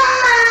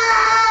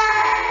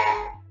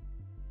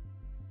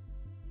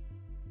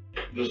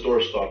 This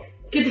door's stuck.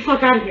 Get the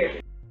fuck out of here.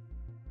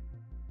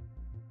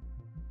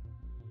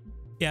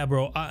 Yeah,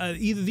 bro,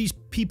 either these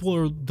people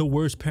are the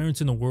worst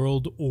parents in the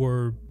world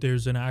or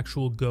there's an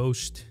actual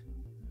ghost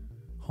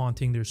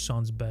haunting their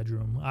son's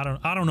bedroom.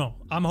 I don't know.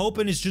 I'm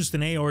hoping it's just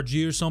an ARG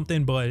or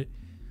something, but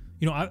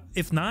you know,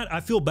 if not, I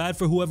feel bad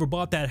for whoever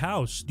bought that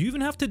house. Do you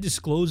even have to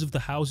disclose if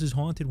the house is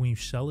haunted when you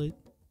sell it?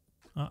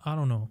 I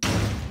don't know.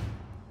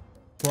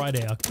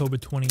 Friday, October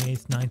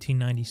 28th,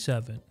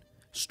 1997.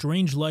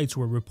 Strange lights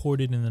were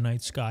reported in the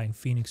night sky in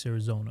Phoenix,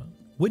 Arizona.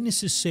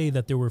 Witnesses say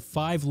that there were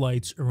 5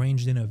 lights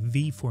arranged in a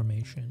V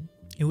formation.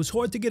 It was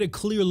hard to get a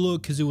clear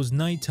look because it was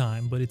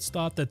nighttime, but it's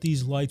thought that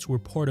these lights were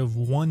part of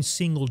one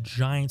single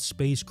giant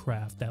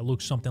spacecraft that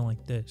looked something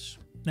like this.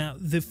 Now,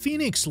 the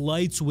Phoenix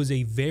Lights was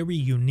a very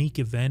unique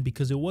event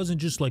because it wasn't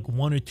just like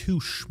one or two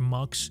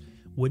schmucks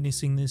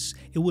witnessing this.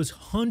 It was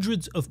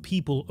hundreds of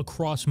people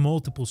across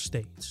multiple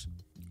states,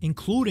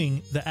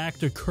 including the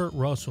actor Kurt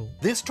Russell.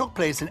 This took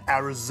place in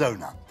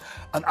Arizona.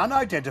 An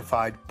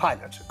unidentified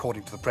pilot,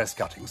 according to the press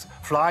cuttings,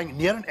 flying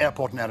near an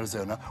airport in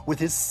Arizona with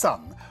his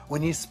son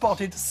when he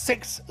spotted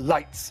 6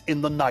 lights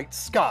in the night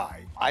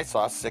sky. I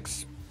saw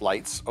 6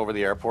 lights over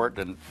the airport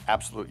in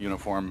absolute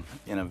uniform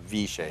in a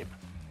V shape.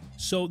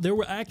 So there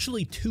were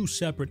actually 2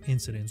 separate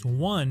incidents.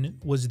 One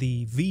was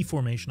the V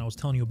formation I was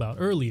telling you about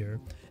earlier,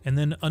 and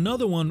then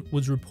another one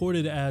was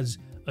reported as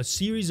a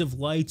series of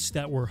lights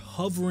that were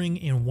hovering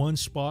in one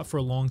spot for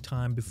a long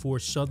time before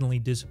suddenly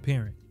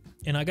disappearing.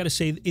 And I gotta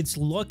say, it's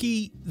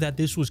lucky that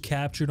this was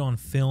captured on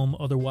film,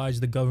 otherwise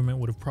the government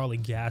would have probably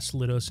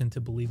gaslit us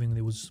into believing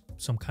there was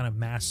some kind of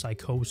mass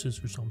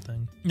psychosis or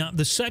something. Now,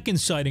 the second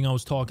sighting I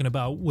was talking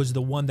about was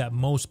the one that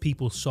most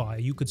people saw.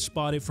 You could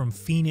spot it from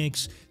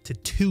Phoenix to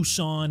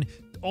Tucson,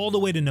 all the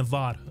way to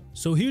Nevada.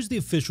 So here's the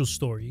official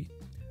story.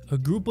 A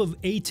group of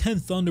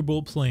A-10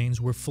 Thunderbolt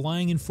planes were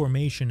flying in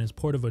formation as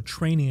part of a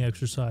training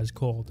exercise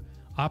called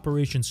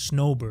Operation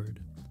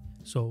Snowbird.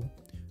 So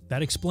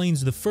that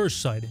explains the first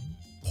sighting.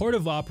 Part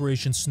of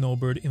Operation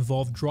Snowbird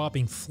involved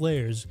dropping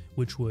flares,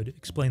 which would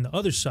explain the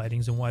other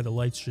sightings and why the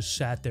lights just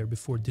sat there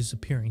before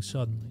disappearing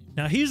suddenly.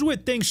 Now here's where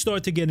things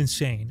start to get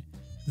insane.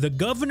 The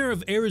governor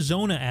of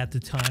Arizona at the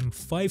time,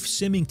 Fife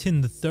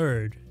Symington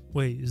III,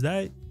 wait, is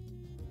that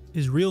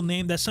his real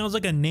name? That sounds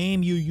like a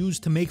name you use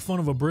to make fun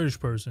of a British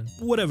person.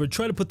 Whatever,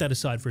 try to put that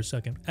aside for a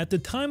second. At the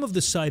time of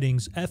the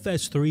sightings,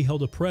 FS3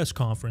 held a press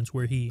conference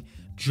where he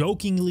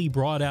jokingly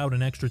brought out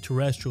an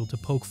extraterrestrial to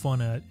poke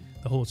fun at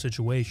the whole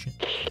situation.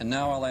 And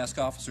now I'll ask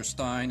Officer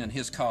Stein and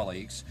his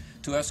colleagues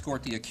to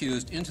escort the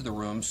accused into the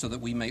room so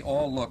that we may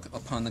all look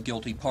upon the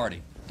guilty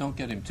party. Don't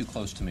get him too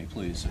close to me,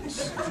 please.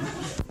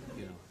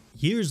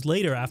 Years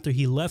later, after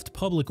he left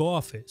public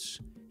office,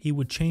 he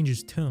would change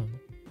his tune.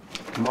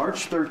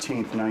 March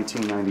 13th,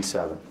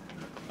 1997.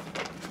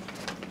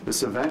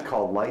 This event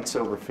called Lights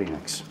Over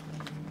Phoenix.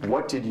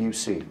 What did you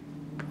see?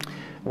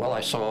 Well,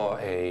 I saw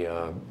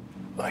a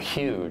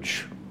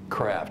huge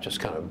craft just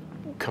kind of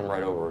come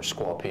right over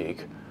Squaw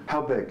Peak.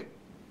 How big?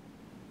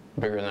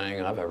 Bigger than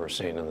anything I've ever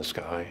seen in the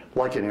sky.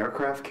 Like an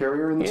aircraft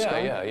carrier in the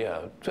sky?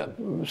 Yeah,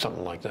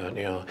 something like that,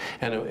 yeah.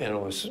 And it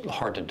was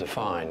hard to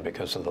define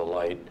because of the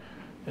light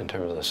in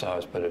terms of the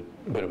size, but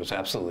it was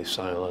absolutely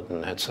silent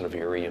and had sort of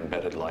eerie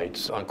embedded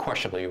lights.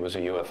 Unquestionably, it was a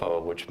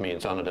UFO, which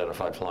means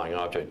unidentified flying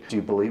object. Do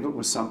you believe it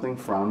was something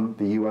from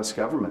the U.S.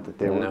 government that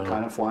they were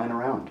kind of flying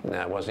around? No,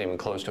 it wasn't even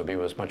close to a B. It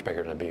was much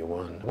bigger than a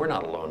B-1. We're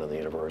not alone in the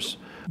universe.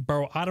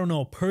 Bro, I don't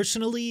know.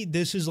 Personally,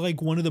 this is like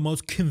one of the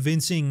most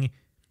convincing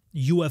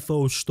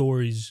UFO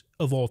stories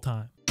of all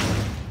time.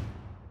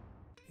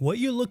 What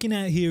you're looking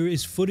at here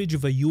is footage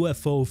of a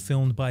UFO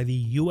filmed by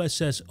the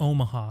USS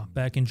Omaha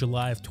back in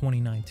July of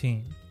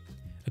 2019.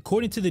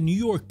 According to the New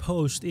York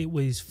Post, it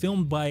was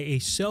filmed by a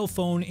cell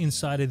phone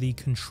inside of the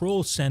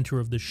control center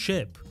of the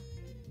ship,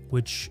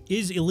 which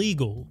is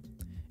illegal.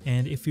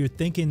 And if you're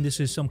thinking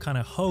this is some kind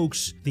of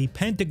hoax, the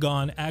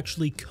Pentagon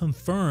actually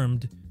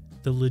confirmed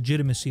the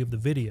legitimacy of the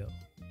video.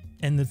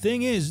 And the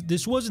thing is,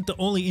 this wasn't the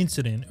only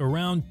incident.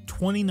 Around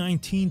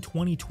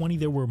 2019-2020,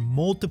 there were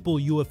multiple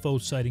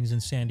UFO sightings in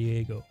San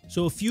Diego.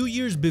 So a few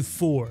years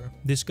before,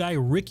 this guy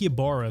Rick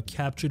Ybarra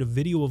captured a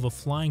video of a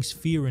flying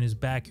sphere in his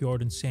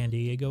backyard in San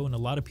Diego, and a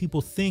lot of people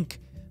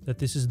think that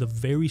this is the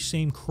very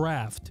same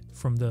craft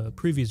from the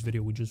previous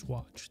video we just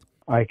watched.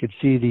 I could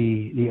see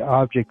the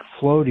object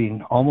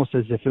floating almost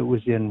as if it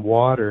was in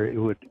water. It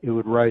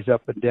would rise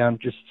up and down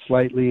just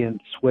slightly and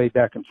sway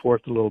back and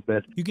forth a little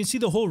bit. You can see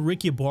the whole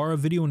Rick Ybarra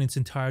video in its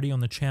entirety on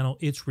the channel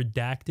It's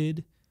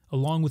Redacted,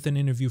 along with an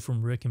interview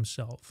from Rick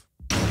himself.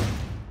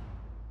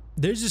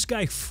 There's this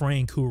guy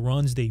Frank who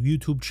runs the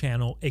YouTube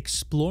channel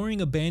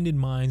Exploring Abandoned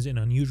Mines in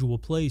Unusual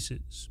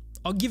Places.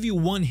 I'll give you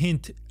one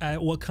hint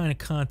at what kind of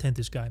content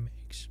this guy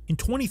makes. In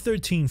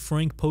 2013,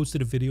 Frank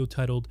posted a video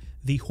titled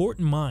The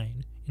Horton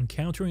Mine,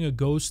 Encountering a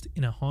Ghost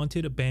in a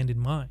Haunted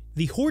Abandoned Mine.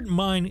 The Horton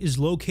Mine is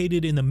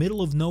located in the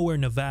middle of nowhere,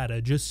 Nevada,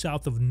 just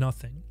south of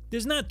nothing.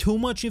 There's not too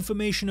much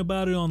information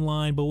about it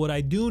online, but what I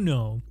do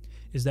know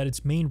is that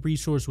its main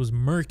resource was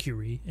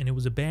mercury, and it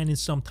was abandoned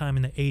sometime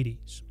in the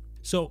 80s.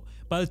 So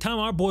by the time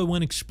our boy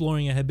went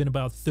exploring, it had been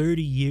about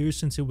 30 years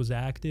since it was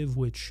active,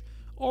 which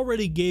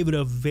already gave it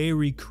a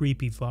very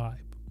creepy vibe.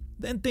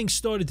 Then things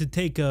started to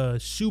take a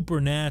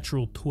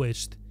supernatural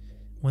twist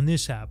when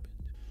this happened.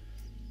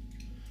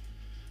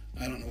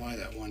 I don't know why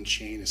that one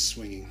chain is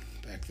swinging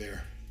back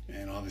there,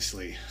 and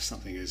obviously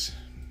something is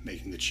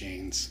making the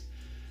chains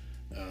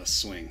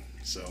swing,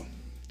 so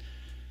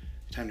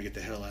time to get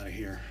the hell out of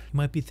here. You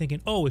might be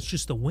thinking, oh, it's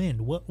just the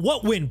wind.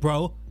 What wind,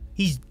 bro?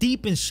 He's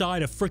deep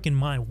inside a freaking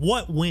mine.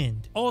 What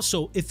wind?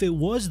 Also, if it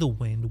was the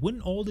wind,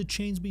 wouldn't all the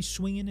chains be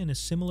swinging in a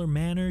similar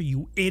manner,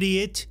 you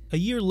idiot? A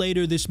year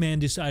later, this man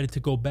decided to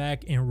go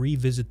back and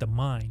revisit the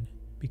mine.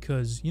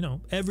 Because, you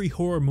know, every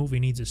horror movie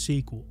needs a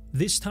sequel.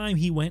 This time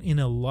he went in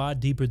a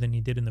lot deeper than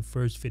he did in the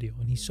first video,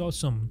 and he saw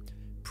some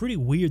pretty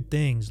weird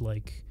things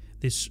like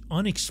this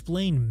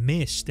unexplained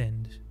mist,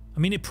 and I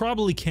mean, it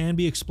probably can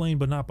be explained,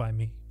 but not by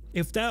me.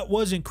 If that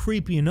wasn't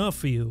creepy enough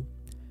for you,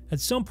 at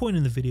some point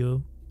in the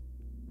video,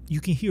 you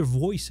can hear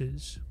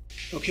voices.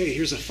 Okay,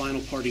 here's a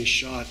final parting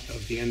shot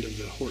of the end of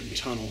the Horton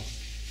Tunnel.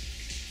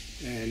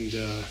 And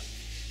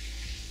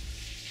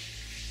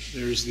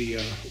there's the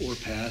ore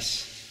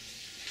pass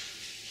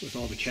with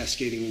all the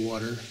cascading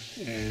water.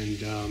 And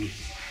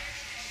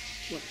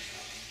what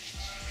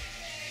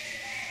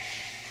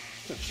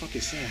the fuck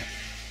is that?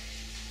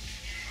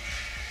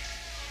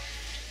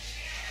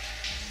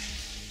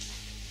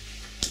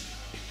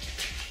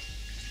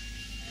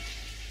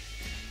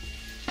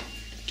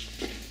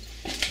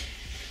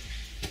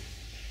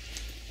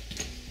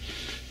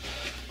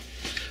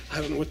 I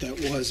don't know what that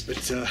was, but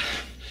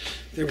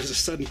there was a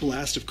sudden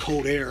blast of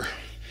cold air,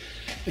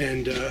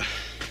 and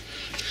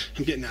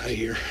I'm getting out of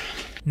here.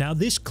 Now,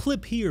 this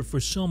clip here, for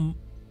some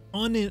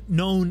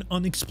unknown,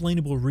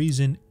 unexplainable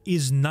reason,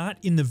 is not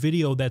in the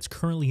video that's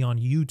currently on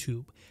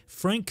YouTube.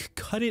 Frank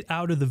cut it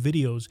out of the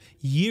videos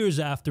years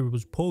after it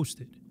was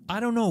posted. I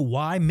don't know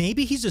why.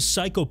 Maybe he's a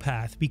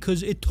psychopath,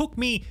 because it took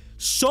me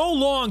so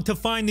long to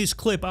find this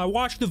clip. I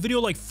watched the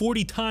video like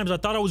 40 times. I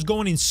thought I was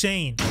going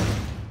insane.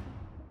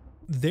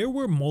 There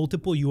were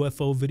multiple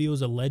UFO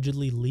videos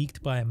allegedly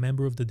leaked by a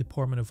member of the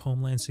Department of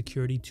Homeland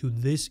Security to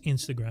this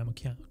Instagram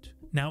account.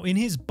 Now, in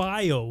his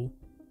bio,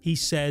 he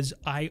says,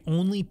 "I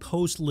only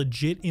post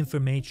legit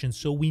information,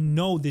 so we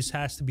know this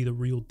has to be the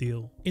real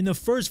deal." In the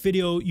first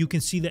video, you can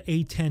see the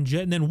A-10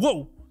 jet, and then,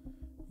 whoa!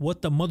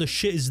 What the mother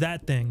shit is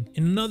that thing?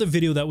 In another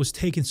video that was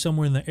taken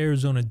somewhere in the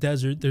Arizona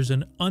desert, there's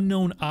an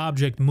unknown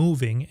object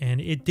moving,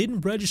 and it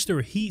didn't register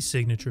a heat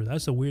signature.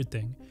 That's a weird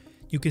thing.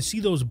 You can see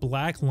those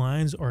black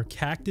lines are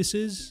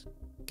cactuses,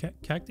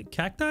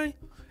 cacti?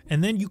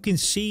 And then you can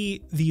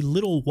see the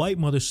little white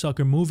mother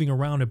sucker moving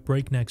around at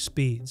breakneck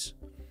speeds.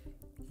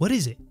 What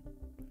is it?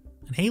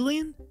 An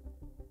alien?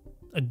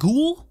 A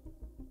ghoul?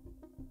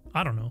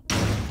 I don't know.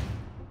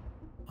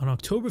 On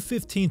October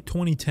 15th,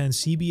 2010,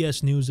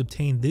 CBS News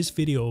obtained this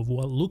video of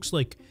what looks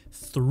like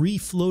 3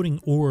 floating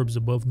orbs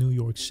above New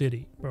York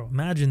City. Bro,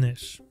 imagine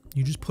this.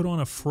 You just put on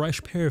a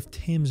fresh pair of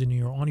Timbs and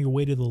you're on your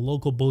way to the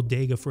local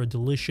bodega for a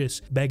delicious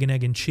bacon,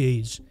 egg, and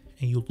cheese.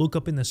 And you look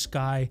up in the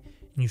sky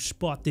and you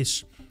spot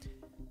this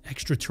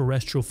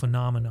extraterrestrial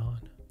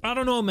phenomenon. I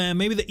don't know, man.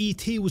 Maybe the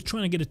ET was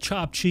trying to get a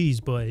chopped cheese,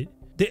 but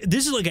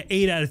this is like an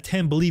 8 out of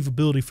 10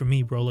 believability for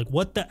me, bro. Like,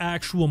 what the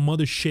actual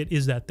mother shit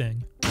is that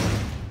thing?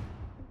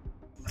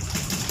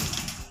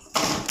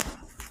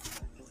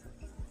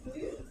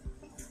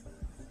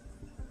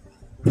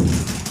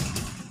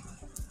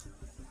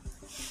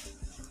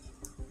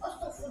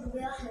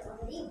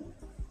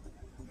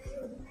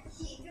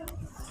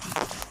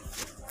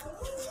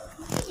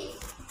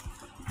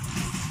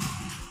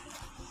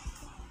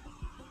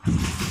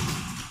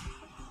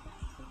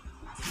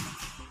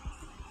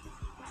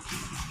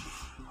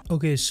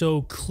 Okay,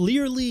 so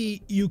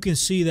clearly you can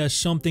see that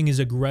something is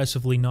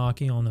aggressively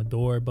knocking on the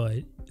door,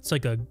 but it's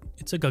like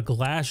a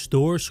glass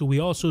door, so we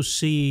also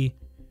see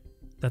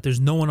that there's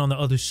no one on the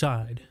other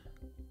side.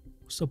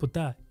 What's up with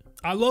that?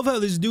 I love how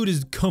this dude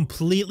is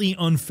completely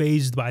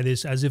unfazed by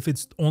this, as if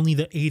it's only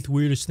the 8th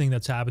weirdest thing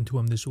that's happened to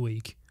him this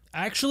week.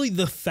 Actually,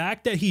 the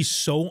fact that he's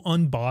so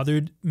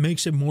unbothered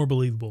makes it more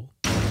believable.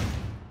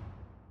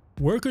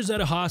 Workers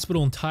at a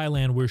hospital in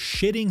Thailand were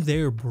shitting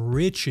their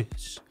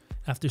britches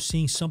after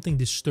seeing something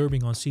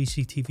disturbing on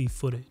CCTV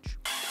footage.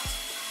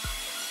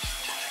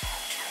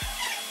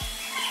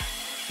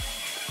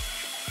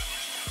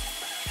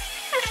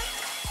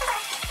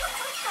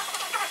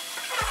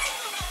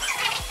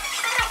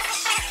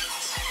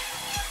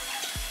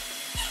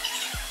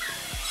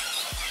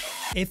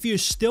 If you're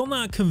still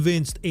not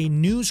convinced, a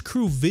news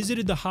crew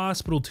visited the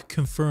hospital to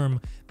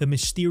confirm the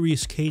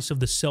mysterious case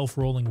of the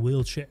self-rolling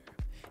wheelchair,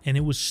 and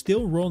it was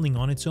still rolling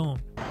on its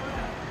own.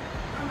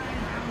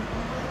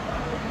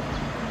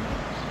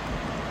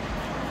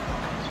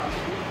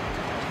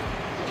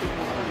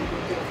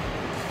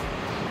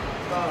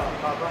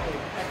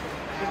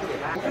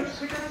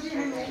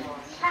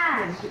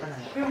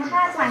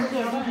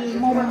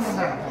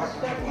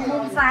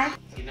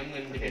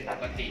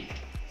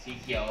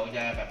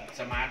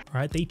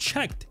 Alright, they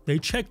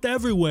checked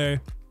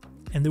everywhere,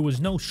 and there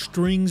was no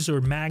strings or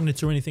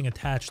magnets or anything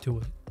attached to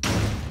it.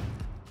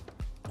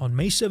 On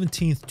May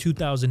 17th,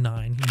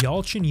 2009,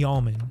 Yalçın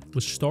Yalman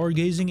was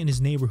stargazing in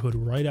his neighborhood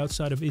right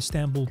outside of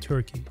Istanbul,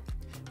 Turkey,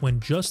 when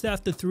just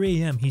after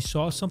 3 a.m. he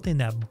saw something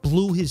that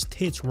blew his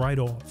tits right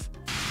off.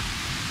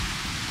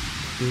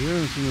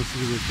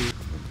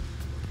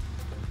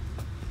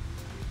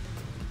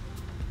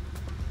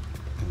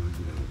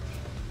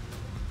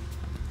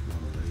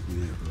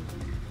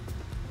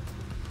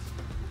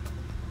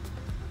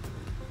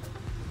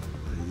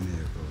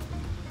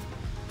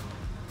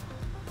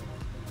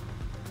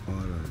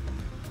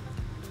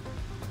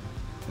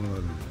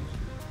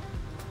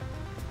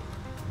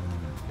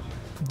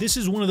 This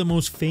is one of the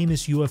most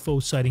famous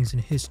UFO sightings in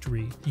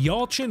history.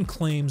 Yalçın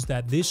claims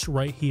that this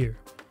right here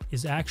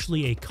is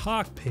actually a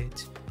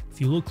cockpit. If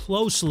you look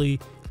closely,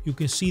 You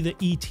can see the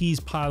ETs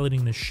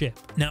piloting the ship.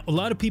 Now, a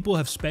lot of people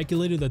have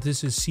speculated that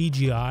this is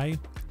CGI,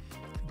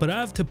 but I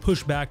have to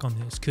push back on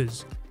this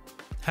because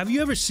have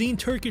you ever seen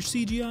Turkish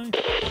CGI?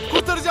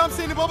 Kurtaracağım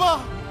seni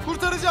baba.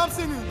 Kurtaracağım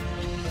seni.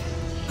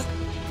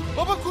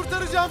 Baba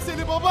kurtaracağım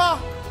seni baba.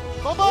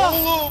 Baba.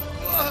 Oğlum.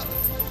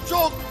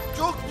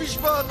 Çok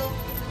pişmanım.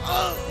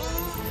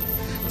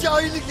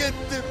 Cahillik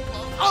ettim.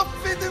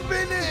 Affedin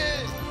beni.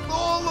 Ne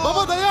olur.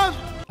 Baba dayan.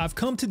 I've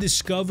come to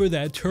discover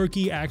that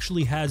Turkey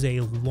actually has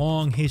a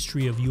long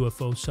history of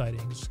UFO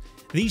sightings.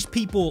 These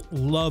people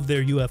love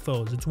their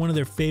UFOs. It's one of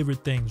their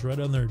favorite things, right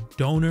on their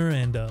donor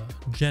and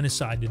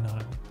genocide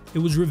denial. It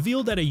was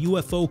revealed at a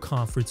UFO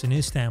conference in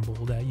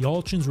Istanbul that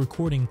Yalçın's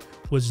recording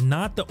was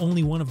not the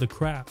only one of the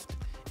craft,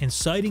 and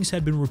sightings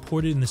had been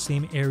reported in the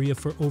same area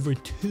for over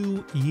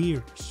 2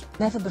 years.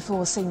 Never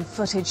before seen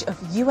footage of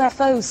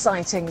UFO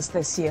sightings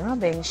this year are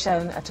being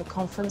shown at a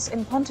conference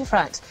in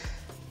Pontefract.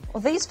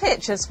 Well, these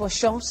pictures were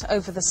shot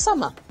over the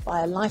summer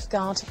by a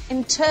lifeguard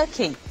in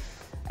Turkey.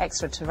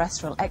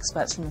 Extraterrestrial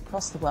experts from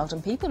across the world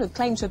and people who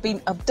claim to have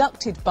been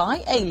abducted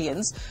by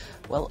aliens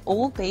will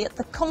all be at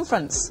the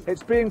conference.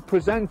 It's being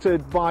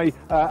presented by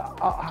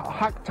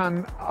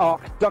Haktan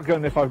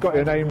Arkdagan, if I've got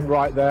your name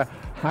right there.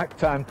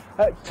 Haktan,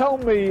 tell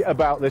me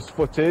about this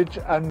footage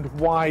and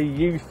why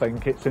you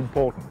think it's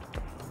important.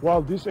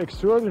 Well, this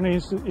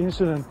extraordinary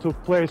incident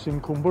took place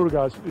in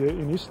Kumburgaz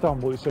in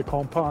Istanbul. It's a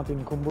compound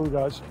in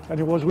Kumburgaz, and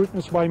it was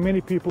witnessed by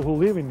many people who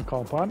live in the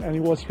compound, and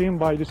it was filmed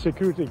by the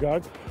security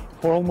guard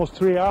for almost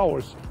 3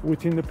 hours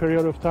within the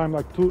period of time,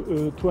 like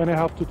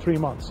 2.5 to 3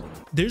 months.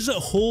 There's a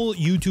whole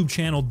YouTube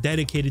channel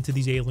dedicated to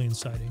these alien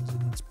sightings,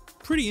 and it's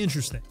pretty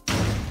interesting.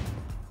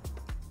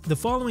 The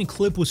following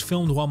clip was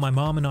filmed while my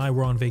mom and I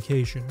were on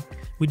vacation.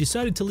 We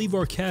decided to leave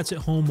our cats at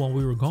home while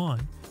we were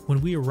gone. When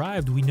we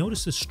arrived, we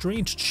noticed a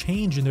strange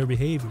change in their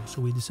behavior,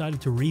 so we decided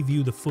to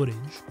review the footage.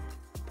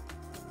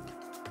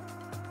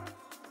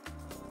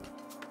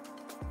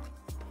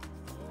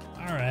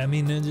 Alright, I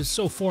mean, just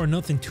so far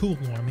nothing too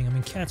alarming. I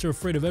mean, cats are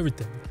afraid of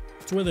everything.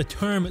 It's where the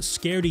term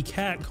scaredy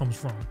cat comes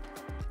from.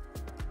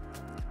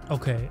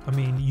 Okay, I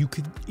mean, you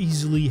could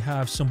easily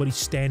have somebody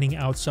standing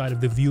outside of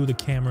the view of the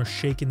camera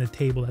shaking the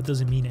table. That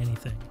doesn't mean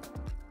anything.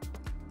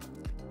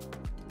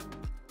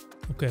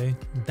 Okay,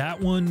 that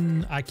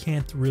one I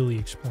can't really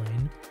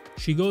explain.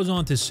 She goes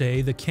on to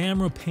say, the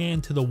camera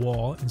panned to the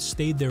wall and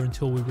stayed there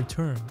until we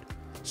returned.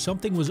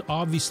 Something was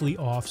obviously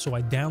off, so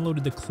I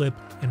downloaded the clip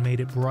and made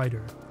it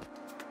brighter.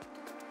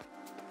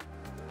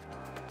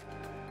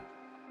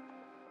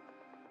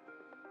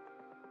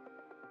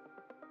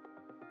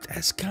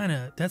 That's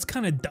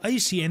kind of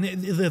dicey, and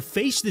the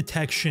face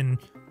detection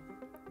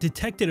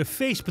detected a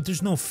face, but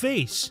there's no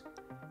face.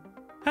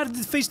 How did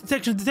the face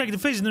detection detect the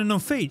face and there's no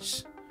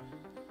face?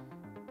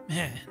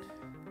 Man,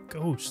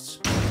 ghosts.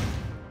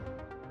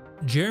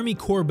 Jeremy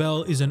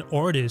Corbell is an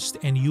artist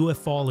and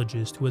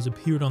ufologist who has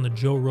appeared on the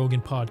Joe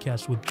Rogan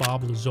podcast with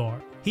Bob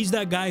Lazar. He's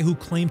that guy who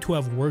claimed to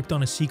have worked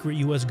on a secret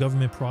US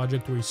government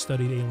project where he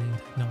studied alien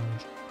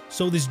technology.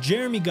 So this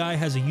Jeremy guy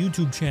has a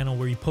YouTube channel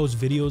where he posts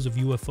videos of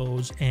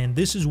UFOs, and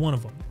this is one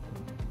of them.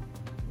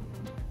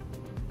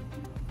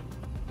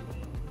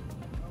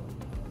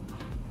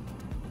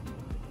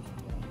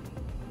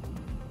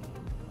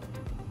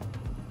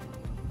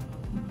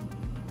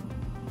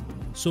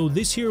 So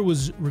this here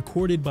was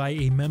recorded by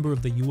a member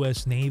of the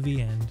US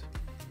Navy, and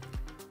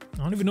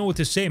I don't even know what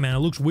to say, man. It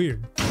looks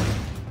weird.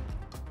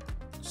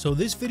 So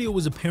this video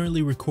was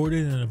apparently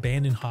recorded in an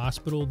abandoned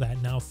hospital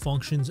that now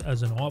functions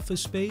as an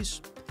office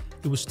space.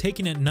 It was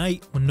taken at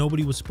night when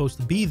nobody was supposed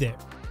to be there.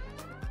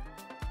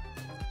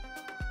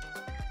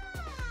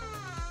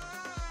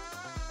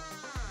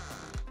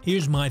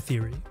 Here's my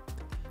theory.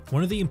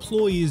 One of the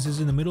employees is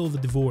in the middle of a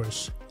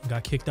divorce and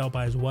got kicked out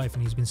by his wife,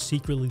 and he's been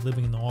secretly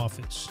living in the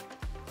office.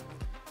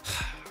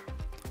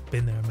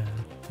 Been there, man.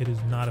 It is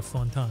not a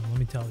fun time, let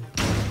me tell you.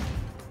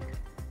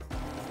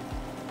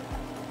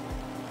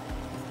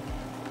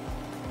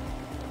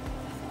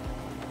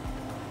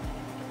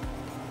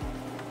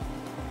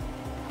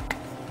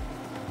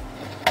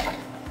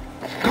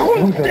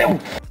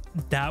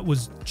 That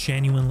was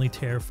genuinely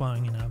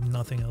terrifying, and I have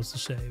nothing else to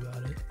say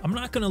about it. I'm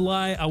not gonna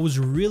lie, I was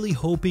really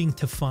hoping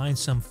to find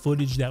some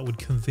footage that would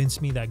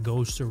convince me that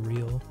ghosts are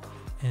real.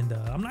 And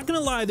I'm not gonna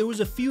lie, there was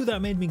a few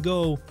that made me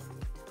go,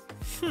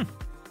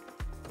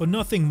 but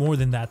nothing more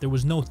than that. There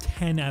was no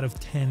 10 out of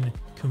 10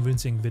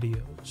 convincing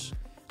videos.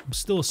 I'm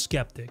still a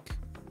skeptic.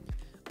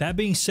 That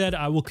being said,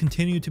 I will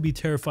continue to be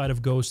terrified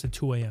of ghosts at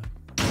 2 a.m.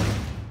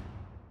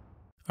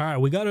 Alright,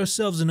 we got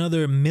ourselves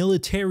another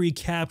military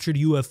captured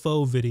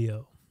UFO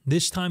video.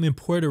 This time in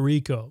Puerto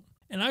Rico.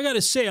 And I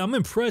gotta say, I'm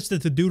impressed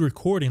at the dude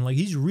recording. Like,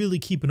 he's really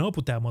keeping up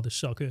with that mother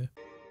sucker.